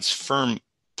God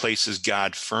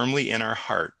firmly in our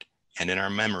heart and in our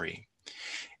memory,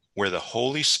 where the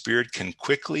Holy Spirit can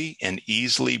quickly and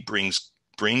easily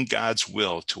bring God's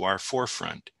will to our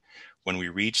forefront when we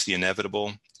reach the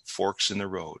inevitable forks in the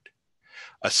road.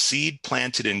 A seed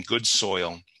planted in good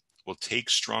soil will take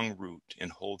strong root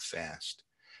and hold fast.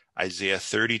 Isaiah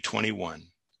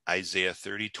 30:21. Isaiah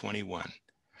 30:21.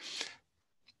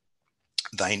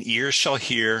 Thine ears shall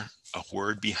hear a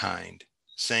word behind,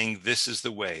 saying, this is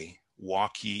the way,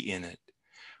 walk ye in it,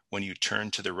 when you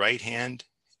turn to the right hand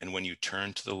and when you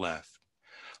turn to the left.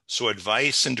 So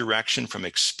advice and direction from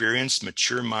experienced,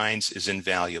 mature minds is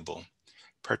invaluable,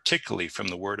 particularly from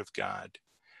the Word of God.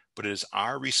 But it is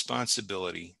our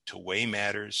responsibility to weigh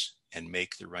matters and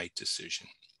make the right decision.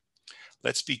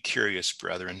 Let's be curious,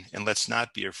 brethren, and let's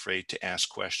not be afraid to ask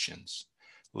questions.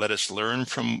 Let us learn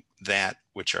from that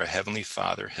which our Heavenly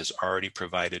Father has already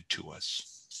provided to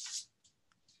us.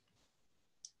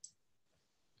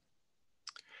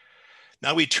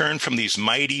 Now we turn from these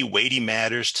mighty, weighty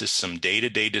matters to some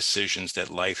day-to-day decisions that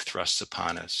life thrusts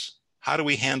upon us. How do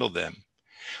we handle them?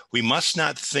 We must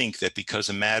not think that because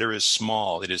a matter is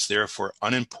small, it is therefore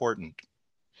unimportant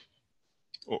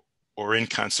or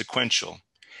inconsequential.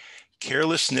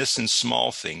 Carelessness in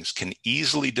small things can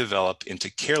easily develop into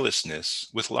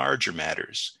carelessness with larger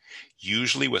matters,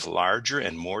 usually with larger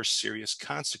and more serious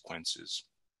consequences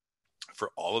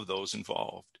for all of those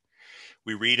involved.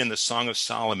 We read in the Song of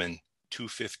Solomon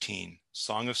 2:15,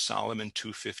 Song of Solomon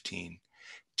 2:15,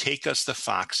 take us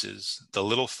the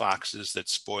little foxes that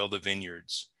spoil the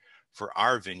vineyards, for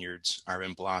our vineyards are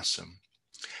in blossom.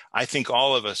 I think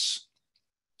all of us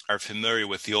are familiar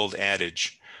with the old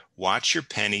adage, watch your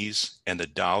pennies and the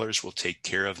dollars will take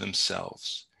care of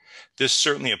themselves. This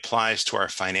certainly applies to our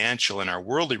financial and our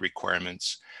worldly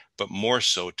requirements, but more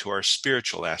so to our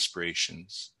spiritual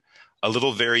aspirations. A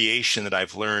little variation that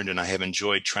I've learned and I have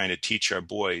enjoyed trying to teach our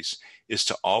boys is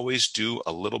to always do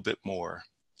a little bit more,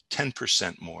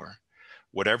 10% more.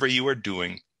 Whatever you are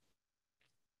doing,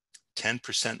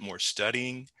 10% more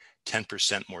studying,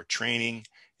 10% more training,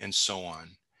 and so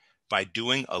on. By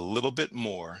doing a little bit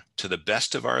more to the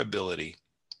best of our ability,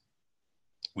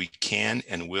 we can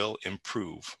and will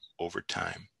improve over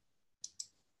time.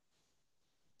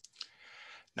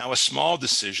 Now, a small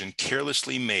decision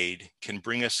carelessly made can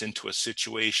bring us into a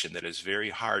situation that is very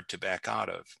hard to back out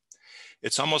of.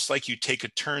 It's almost like you take a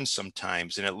turn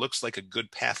sometimes and it looks like a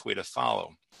good pathway to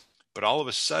follow, but all of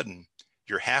a sudden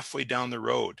you're halfway down the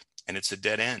road and it's a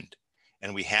dead end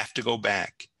and we have to go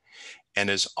back. And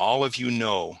as all of you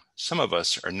know, some of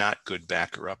us are not good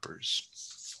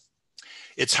backer-uppers.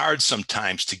 It's hard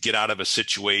sometimes to get out of a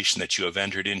situation that you have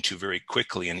entered into very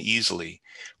quickly and easily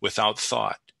without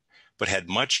thought, but had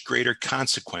much greater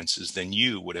consequences than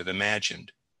you would have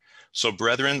imagined. So,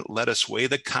 brethren, let us weigh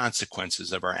the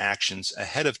consequences of our actions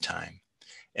ahead of time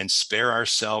and spare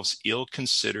ourselves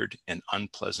ill-considered and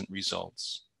unpleasant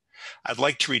results. I'd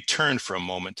like to return for a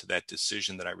moment to that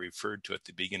decision that I referred to at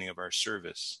the beginning of our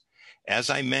service. As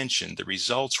I mentioned, the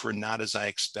results were not as I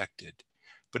expected,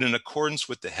 but in accordance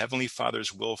with the Heavenly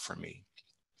Father's will for me.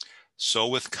 So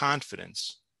with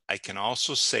confidence, I can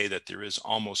also say that there is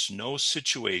almost no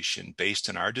situation based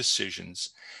on our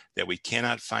decisions that we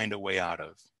cannot find a way out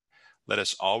of. Let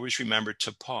us always remember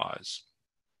to pause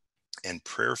and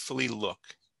prayerfully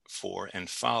look for and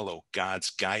follow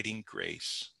God's guiding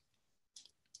grace.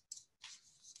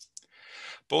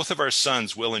 Both of our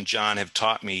sons, Will and John, have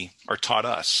taught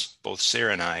us, both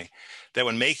Sarah and I, that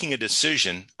when making a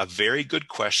decision, a very good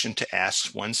question to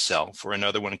ask oneself or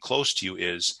another one close to you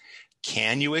is,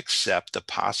 can you accept the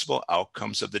possible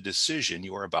outcomes of the decision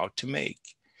you are about to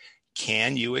make?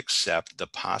 Can you accept the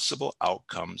possible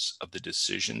outcomes of the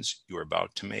decisions you are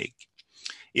about to make?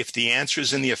 If the answer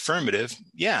is in the affirmative,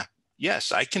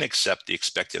 yes, I can accept the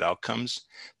expected outcomes,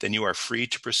 then you are free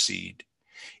to proceed.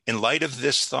 In light of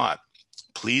this thought,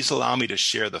 please allow me to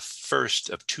share the first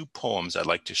of two poems I'd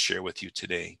like to share with you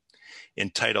today.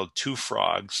 Entitled Two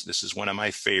Frogs, this is one of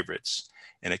my favorites,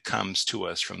 and it comes to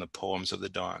us from the Poems of the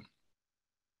Dawn.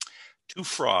 Two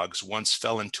frogs once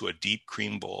fell into a deep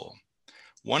cream bowl.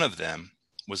 One of them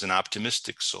was an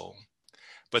optimistic soul,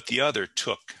 but the other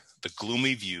took the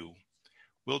gloomy view.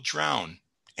 We'll drown,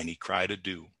 and he cried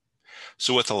adieu.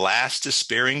 So with a last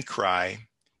despairing cry,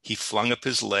 he flung up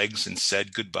his legs and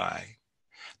said goodbye.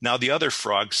 Now the other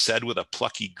frog said with a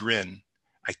plucky grin,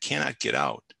 I cannot get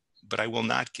out, but I will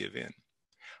not give in.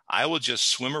 I will just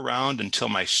swim around until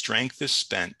my strength is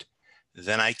spent.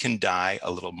 Then I can die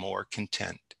a little more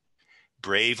content.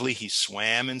 Bravely he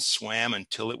swam and swam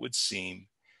until it would seem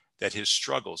that his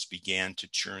struggles began to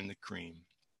churn the cream.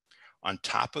 On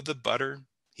top of the butter,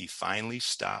 he finally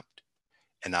stopped,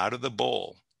 and out of the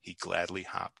bowl he gladly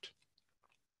hopped.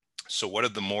 So what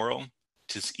of the moral?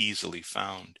 'Tis easily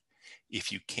found.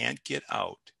 If you can't get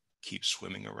out, keep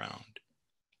swimming around.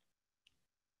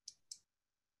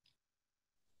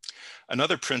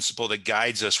 Another principle that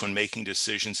guides us when making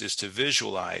decisions is to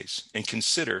visualize and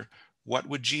consider, what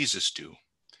would Jesus do?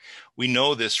 We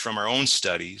know this from our own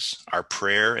studies, our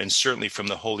prayer, and certainly from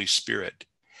the Holy Spirit.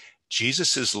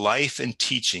 Jesus' life and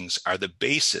teachings are the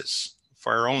basis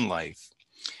for our own life.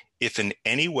 If in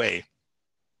any way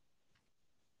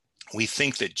we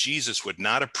think that Jesus would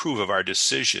not approve of our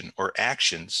decision or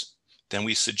actions, then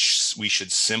we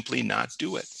should simply not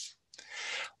do it.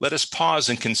 Let us pause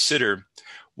and consider,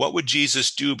 what would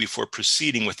Jesus do before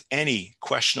proceeding with any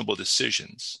questionable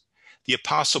decisions? The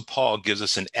Apostle Paul gives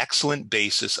us an excellent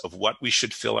basis of what we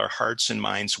should fill our hearts and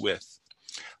minds with.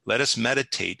 Let us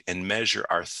meditate and measure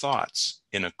our thoughts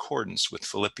in accordance with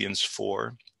Philippians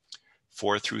 4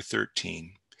 through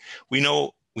 13. We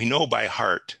know by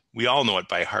heart, we all know it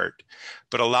by heart,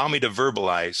 but allow me to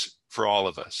verbalize for all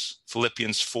of us.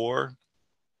 Philippians 4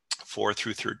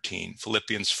 through 13.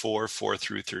 Philippians 4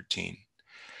 through 13.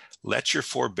 Let your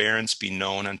forbearance be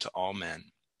known unto all men.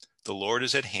 The Lord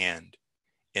is at hand.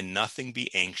 In nothing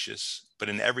be anxious, but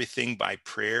in everything by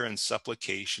prayer and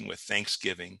supplication with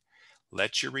thanksgiving,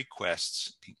 let your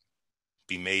requests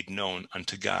be made known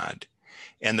unto God.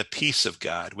 And the peace of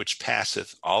God, which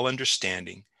passeth all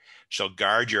understanding, shall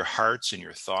guard your hearts and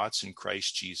your thoughts in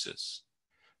Christ Jesus.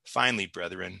 Finally,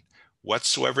 brethren,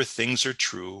 whatsoever things are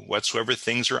true, whatsoever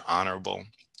things are honorable,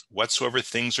 whatsoever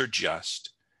things are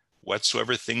just,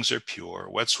 whatsoever things are pure,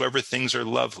 whatsoever things are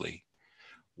lovely,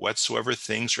 whatsoever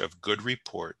things are of good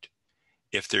report,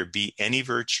 if there be any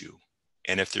virtue,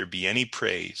 and if there be any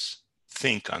praise,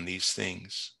 think on these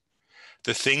things.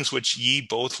 The things which ye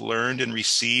both learned and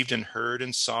received and heard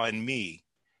and saw in me,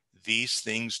 these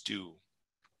things do,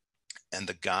 and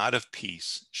the God of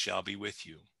peace shall be with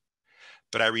you.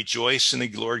 But I rejoice in the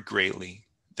Lord greatly,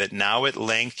 that now at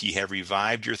length ye have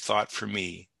revived your thought for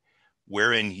me,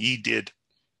 wherein ye did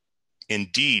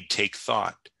indeed take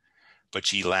thought,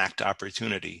 but ye lacked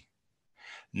opportunity.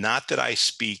 Not that I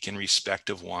speak in respect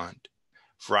of want,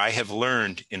 for I have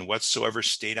learned in whatsoever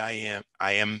state I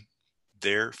am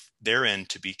therein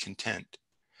to be content.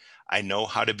 I know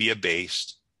how to be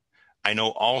abased. I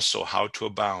know also how to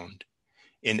abound.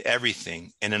 In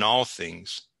everything and in all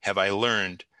things have I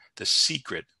learned the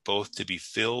secret both to be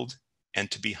filled and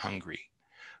to be hungry,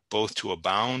 both to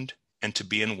abound and to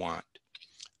be in want.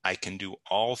 I can do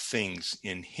all things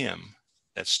in him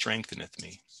that strengtheneth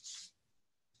me.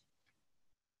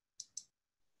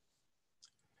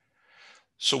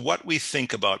 So what we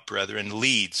think about, brethren,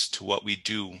 leads to what we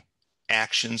do.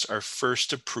 Actions are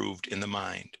first approved in the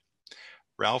mind.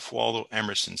 Ralph Waldo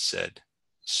Emerson said,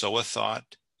 sow a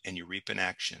thought and you reap an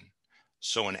action.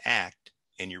 Sow an act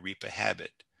and you reap a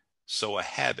habit. Sow a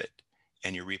habit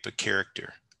and you reap a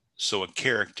character. Sow a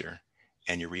character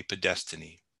and you reap a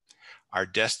destiny. Our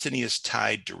destiny is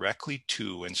tied directly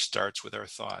to and starts with our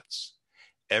thoughts.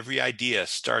 Every idea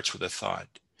starts with a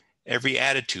thought. Every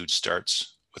attitude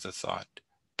starts with a thought.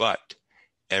 But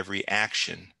every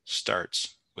action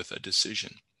starts with a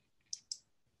decision.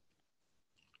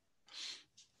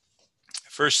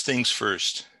 First things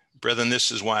first. Brethren,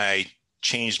 this is why I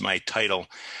changed my title.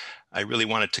 I really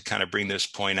wanted to kind of bring this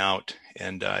point out,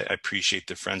 and I appreciate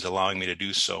the friends allowing me to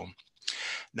do so.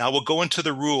 Now we'll go into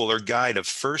the rule or guide of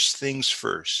first things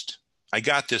first. I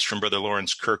got this from Brother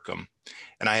Lawrence Kirkham,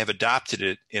 and I have adopted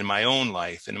it in my own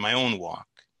life and in my own walk.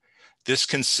 This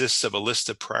consists of a list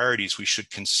of priorities we should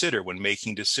consider when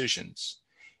making decisions.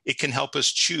 It can help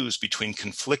us choose between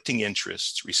conflicting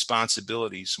interests,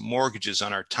 responsibilities, mortgages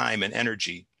on our time and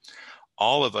energy.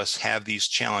 All of us have these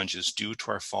challenges due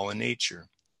to our fallen nature.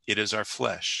 It is our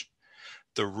flesh.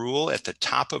 The rule at the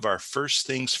top of our first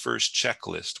things first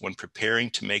checklist when preparing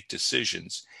to make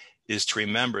decisions is to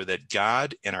remember that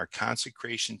God and our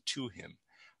consecration to Him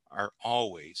are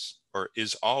always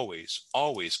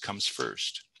comes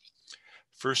first.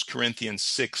 1 Corinthians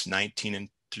 6, 19 and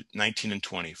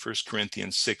 20. 1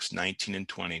 Corinthians 6, 19 and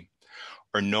 20.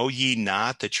 Or know ye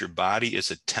not that your body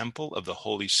is a temple of the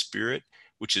Holy Spirit,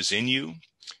 which is in you,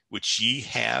 which ye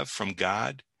have from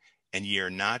God, and ye are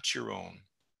not your own?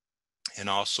 And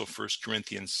also 1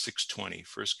 Corinthians 6:20.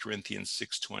 1 Corinthians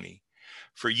 6:20.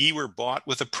 For ye were bought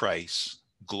with a price.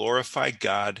 Glorify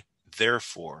God,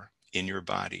 therefore, in your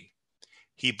body.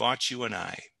 He bought you and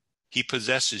I. He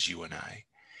possesses you and I.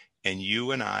 And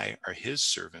you and I are His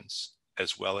servants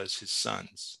as well as His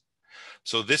sons.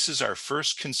 So this is our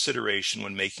first consideration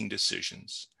when making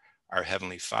decisions, our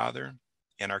Heavenly Father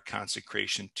and our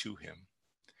consecration to Him.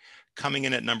 Coming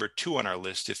in at number 2 on our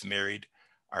list, if married,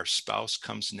 our spouse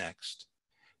comes next.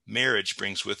 Marriage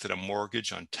brings with it a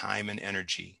mortgage on time and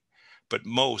energy, but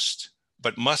must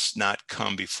not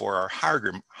come before our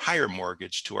higher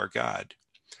mortgage to our God.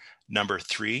 Number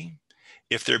 3,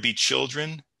 if there be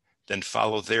children, then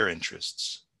follow their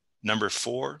interests. Number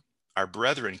 4, our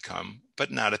brethren come,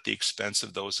 but not at the expense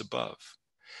of those above.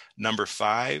 Number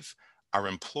 5, our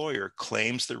employer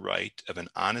claims the right of an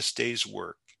honest day's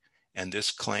work, and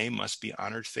this claim must be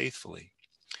honored faithfully.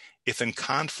 If in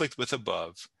conflict with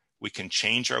above, we can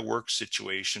change our work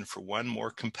situation for one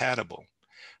more compatible,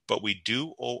 but we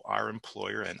do owe our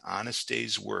employer an honest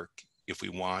day's work if we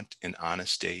want an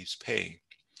honest day's pay.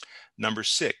 Number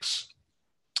 6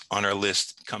 on our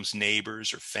list comes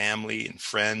neighbors or family and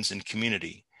friends and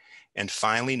community. And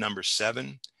finally, number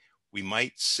 7, we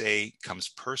might say comes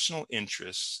personal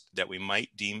interests that we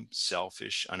might deem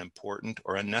selfish, unimportant,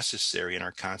 or unnecessary in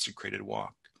our consecrated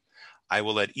walk. I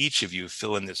will let each of you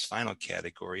fill in this final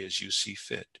category as you see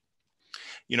fit.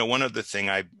 You know, one other thing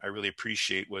I really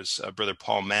appreciate was Brother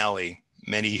Paul Malley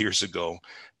many years ago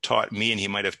taught me, and he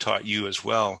might have taught you as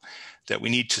well, that we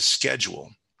need to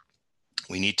schedule.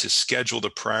 We need to schedule the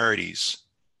priorities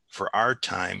for our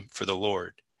time for the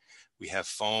Lord. We have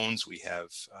phones, we have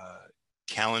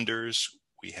calendars,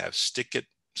 we have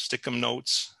stick-em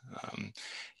notes.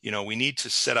 We need to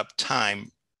set up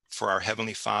time for our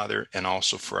Heavenly Father and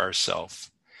also for ourselves.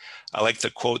 I like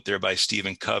the quote there by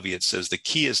Stephen Covey. It says, the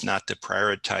key is not to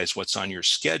prioritize what's on your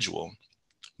schedule,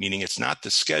 meaning it's not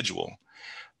the schedule,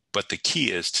 but the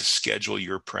key is to schedule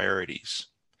your priorities.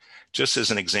 Just as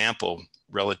an example,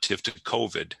 relative to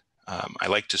COVID, I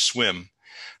like to swim,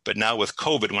 but now with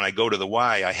COVID, when I go to the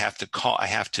Y, I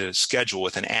have to schedule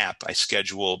with an app. I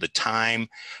schedule the time,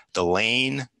 the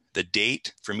lane, the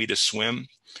date for me to swim,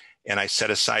 and I set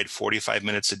aside 45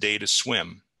 minutes a day to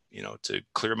swim, to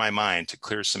clear my mind, to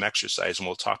clear some exercise, and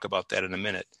we'll talk about that in a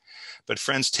minute. But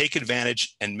friends, take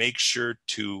advantage and make sure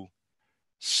to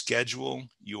schedule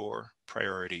your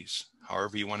priorities,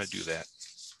 however you want to do that.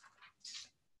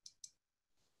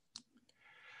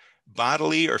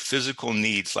 Bodily or physical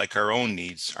needs, like our own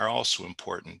needs, are also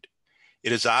important.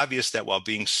 It is obvious that while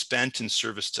being spent in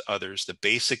service to others, the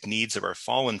basic needs of our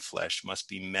fallen flesh must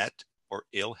be met or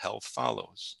ill health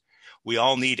follows. We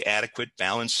all need adequate,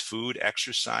 balanced food,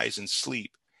 exercise, and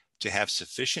sleep to have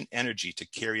sufficient energy to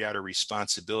carry out our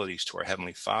responsibilities to our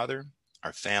Heavenly Father,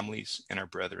 our families, and our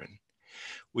brethren.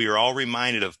 We are all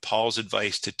reminded of Paul's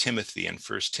advice to Timothy in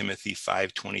 1 Timothy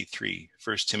 5:23.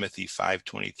 1 Timothy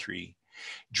 5:23.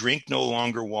 Drink no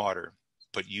longer water,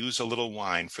 but use a little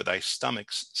wine for thy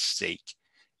stomach's sake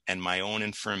and my own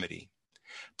infirmity.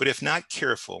 But if not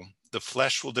careful, the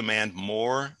flesh will demand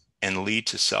more and lead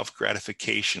to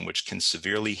self-gratification, which can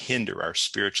severely hinder our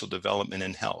spiritual development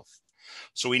and health.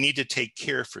 So we need to take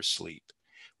care for sleep.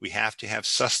 We have to have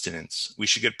sustenance. We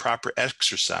should get proper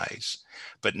exercise,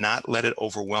 but not let it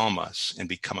overwhelm us and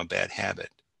become a bad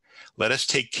habit. Let us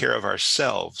take care of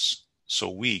ourselves so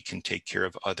we can take care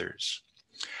of others.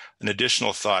 An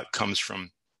additional thought comes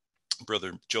from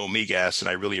Brother Joe Migas, and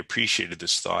I really appreciated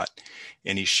this thought.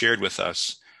 And he shared with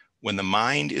us, when the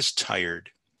mind is tired,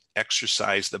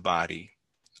 exercise the body.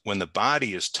 When the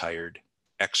body is tired,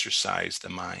 exercise the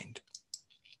mind.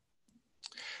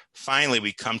 Finally,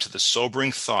 we come to the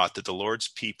sobering thought that the Lord's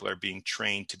people are being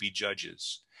trained to be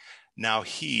judges. Now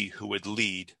he who would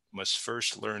lead must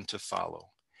first learn to follow.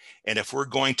 And if we're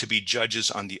going to be judges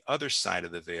on the other side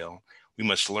of the veil, We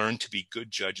must learn to be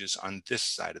good judges on this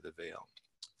side of the veil.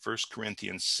 1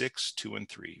 Corinthians 6, 2 and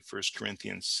 3. 1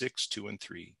 Corinthians 6, 2 and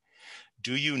 3.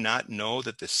 Do you not know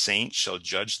that the saints shall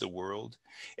judge the world?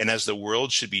 And as the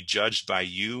world should be judged by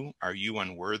you, are you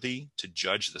unworthy to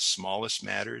judge the smallest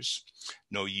matters?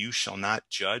 No, you shall not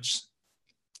judge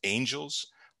angels.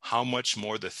 How much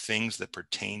more the things that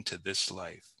pertain to this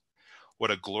life? What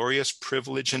a glorious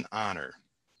privilege and honor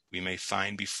we may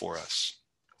find before us.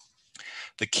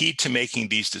 The key to making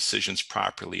these decisions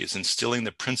properly is instilling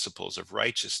the principles of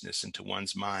righteousness into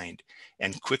one's mind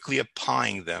and quickly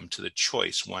applying them to the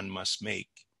choice one must make.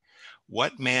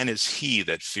 What man is he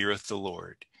that feareth the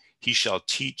Lord? Him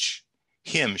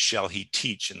shall he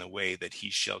teach in the way that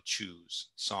he shall choose.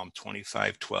 Psalm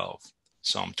 25:12.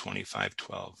 Psalm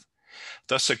 25:12.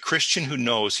 Thus, a Christian who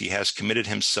knows he has committed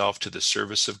himself to the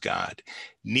service of God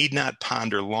need not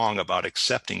ponder long about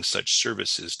accepting such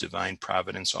services divine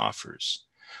providence offers,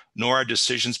 nor are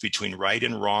decisions between right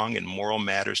and wrong and moral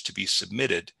matters to be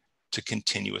submitted to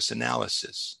continuous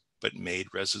analysis, but made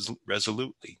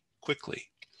resolutely, quickly.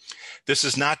 This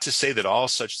is not to say that all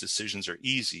such decisions are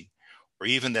easy, or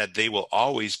even that they will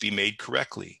always be made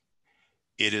correctly.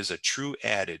 It is a true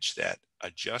adage that a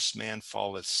just man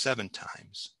falleth 7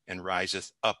 times and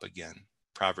riseth up again.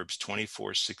 Proverbs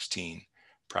 24:16.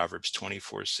 Proverbs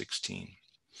 24:16.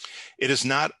 It is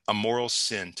not a moral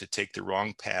sin to take the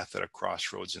wrong path at a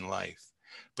crossroads in life,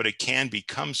 but it can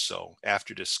become so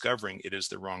after discovering it is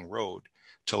the wrong road,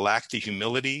 to lack the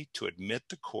humility to admit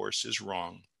the course is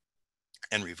wrong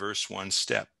and reverse one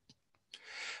step.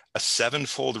 A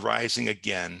 7-fold rising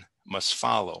again must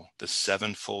follow the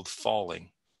 7-fold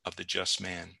falling of the just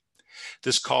man.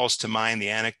 This calls to mind the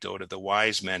anecdote of the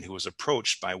wise man who was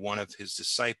approached by one of his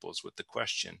disciples with the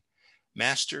question,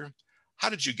 "Master, how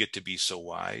did you get to be so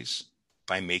wise?"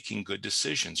 "By making good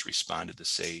decisions," responded the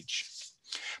sage.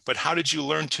 "But how did you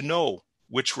learn to know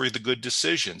which were the good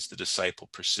decisions?" the disciple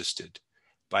persisted.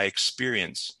 "By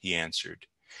experience," he answered.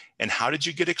 "And how did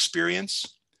you get experience?"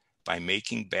 "By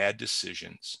making bad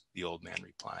decisions," the old man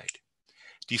replied.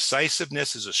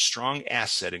 Decisiveness is a strong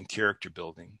asset in character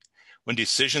building. When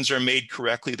decisions are made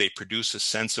correctly, they produce a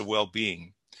sense of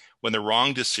well-being. When the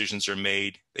wrong decisions are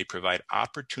made, they provide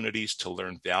opportunities to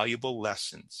learn valuable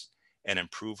lessons and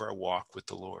improve our walk with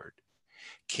the Lord.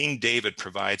 King David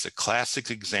provides a classic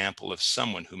example of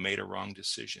someone who made a wrong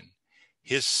decision.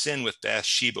 His sin with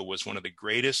Bathsheba was one of the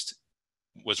greatest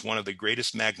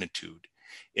magnitude,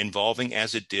 involving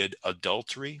as it did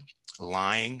adultery,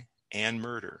 lying, and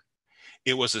murder.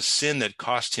 It was a sin that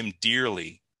cost him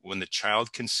dearly when the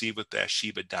child conceived with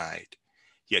Bathsheba died,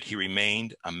 yet he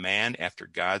remained a man after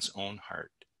God's own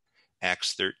heart.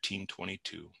 Acts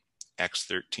 13:22. Acts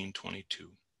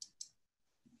 13:22.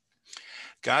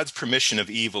 God's permission of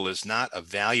evil is not a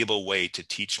valuable way to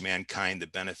teach mankind the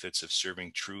benefits of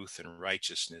serving truth and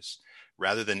righteousness,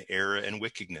 rather than error and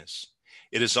wickedness.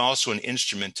 It is also an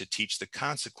instrument to teach the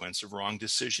consequence of wrong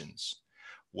decisions.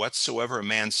 Whatsoever a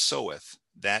man soweth,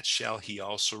 that shall he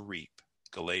also reap.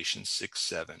 Galatians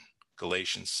 6:7.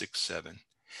 Galatians 6:7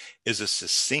 is a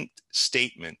succinct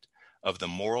statement of the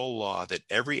moral law that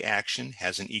every action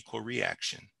has an equal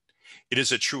reaction. It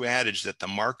is a true adage that the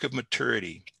mark of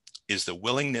maturity is the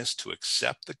willingness to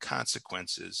accept the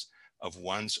consequences of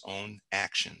one's own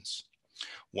actions.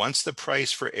 Once the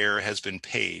price for error has been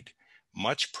paid,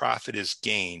 much profit is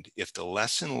gained if the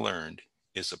lesson learned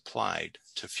is applied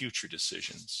to future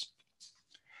decisions.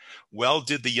 Well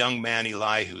did the young man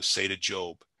Elihu say to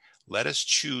Job, "Let us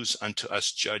choose unto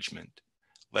us judgment.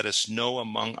 Let us know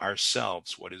among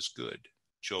ourselves what is good."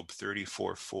 Job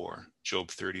 34:4.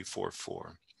 Job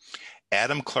 34:4.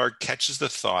 Adam Clarke catches the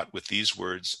thought with these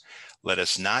words, "Let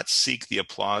us not seek the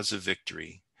applause of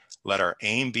victory. Let our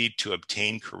aim be to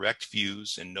obtain correct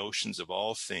views and notions of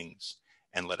all things,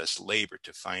 and let us labor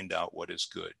to find out what is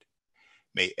good."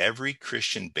 May every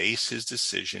Christian base his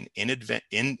decision in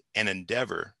an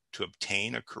endeavor to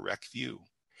obtain a correct view,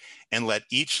 and let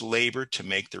each labor to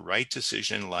make the right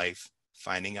decision in life,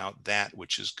 finding out that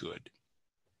which is good.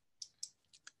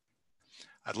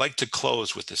 I'd like to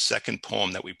close with the second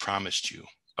poem that we promised you,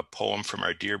 a poem from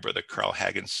our dear brother Carl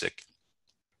Hagensick,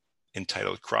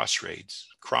 entitled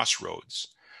Crossroads.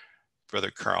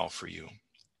 Brother Carl, for you.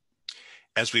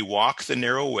 As we walk the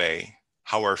narrow way,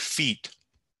 how our feet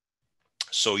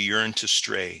so yearn to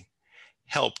stray.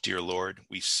 Help, dear Lord,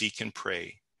 we seek and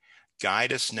pray.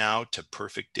 Guide us now to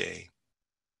perfect day.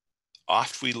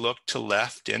 Oft we look to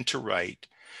left and to right,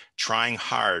 trying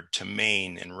hard to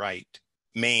main and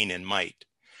might,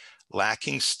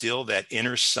 lacking still that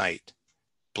inner sight,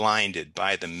 blinded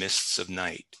by the mists of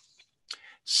night.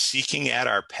 Seeking at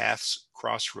our path's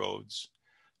crossroads,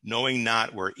 knowing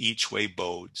not where each way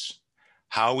bodes.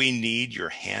 How we need your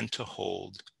hand to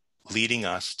hold, leading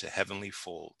us to heavenly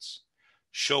folds.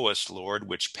 Show us, Lord,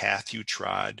 which path you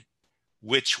trod,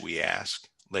 which, we ask,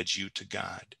 led you to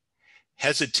God.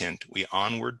 Hesitant, we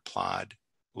onward plod,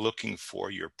 looking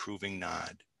for your proving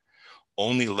nod.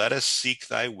 Only let us seek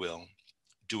thy will,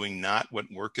 doing not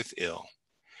what worketh ill,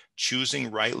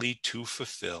 choosing rightly to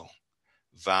fulfill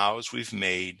vows we've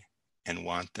made and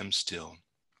want them still.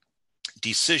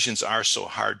 Decisions are so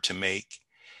hard to make,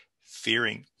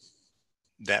 fearing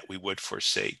that we would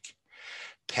forsake.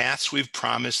 Paths we've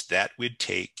promised that we'd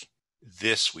take,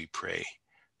 this we pray,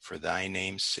 for thy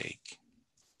name's sake.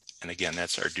 And again,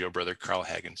 that's our dear brother Carl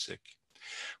Hagensick.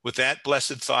 With that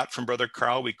blessed thought from Brother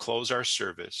Carl, we close our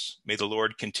service. May the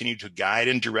Lord continue to guide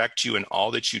and direct you in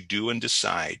all that you do and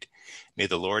decide. May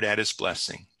the Lord add his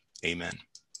blessing. Amen.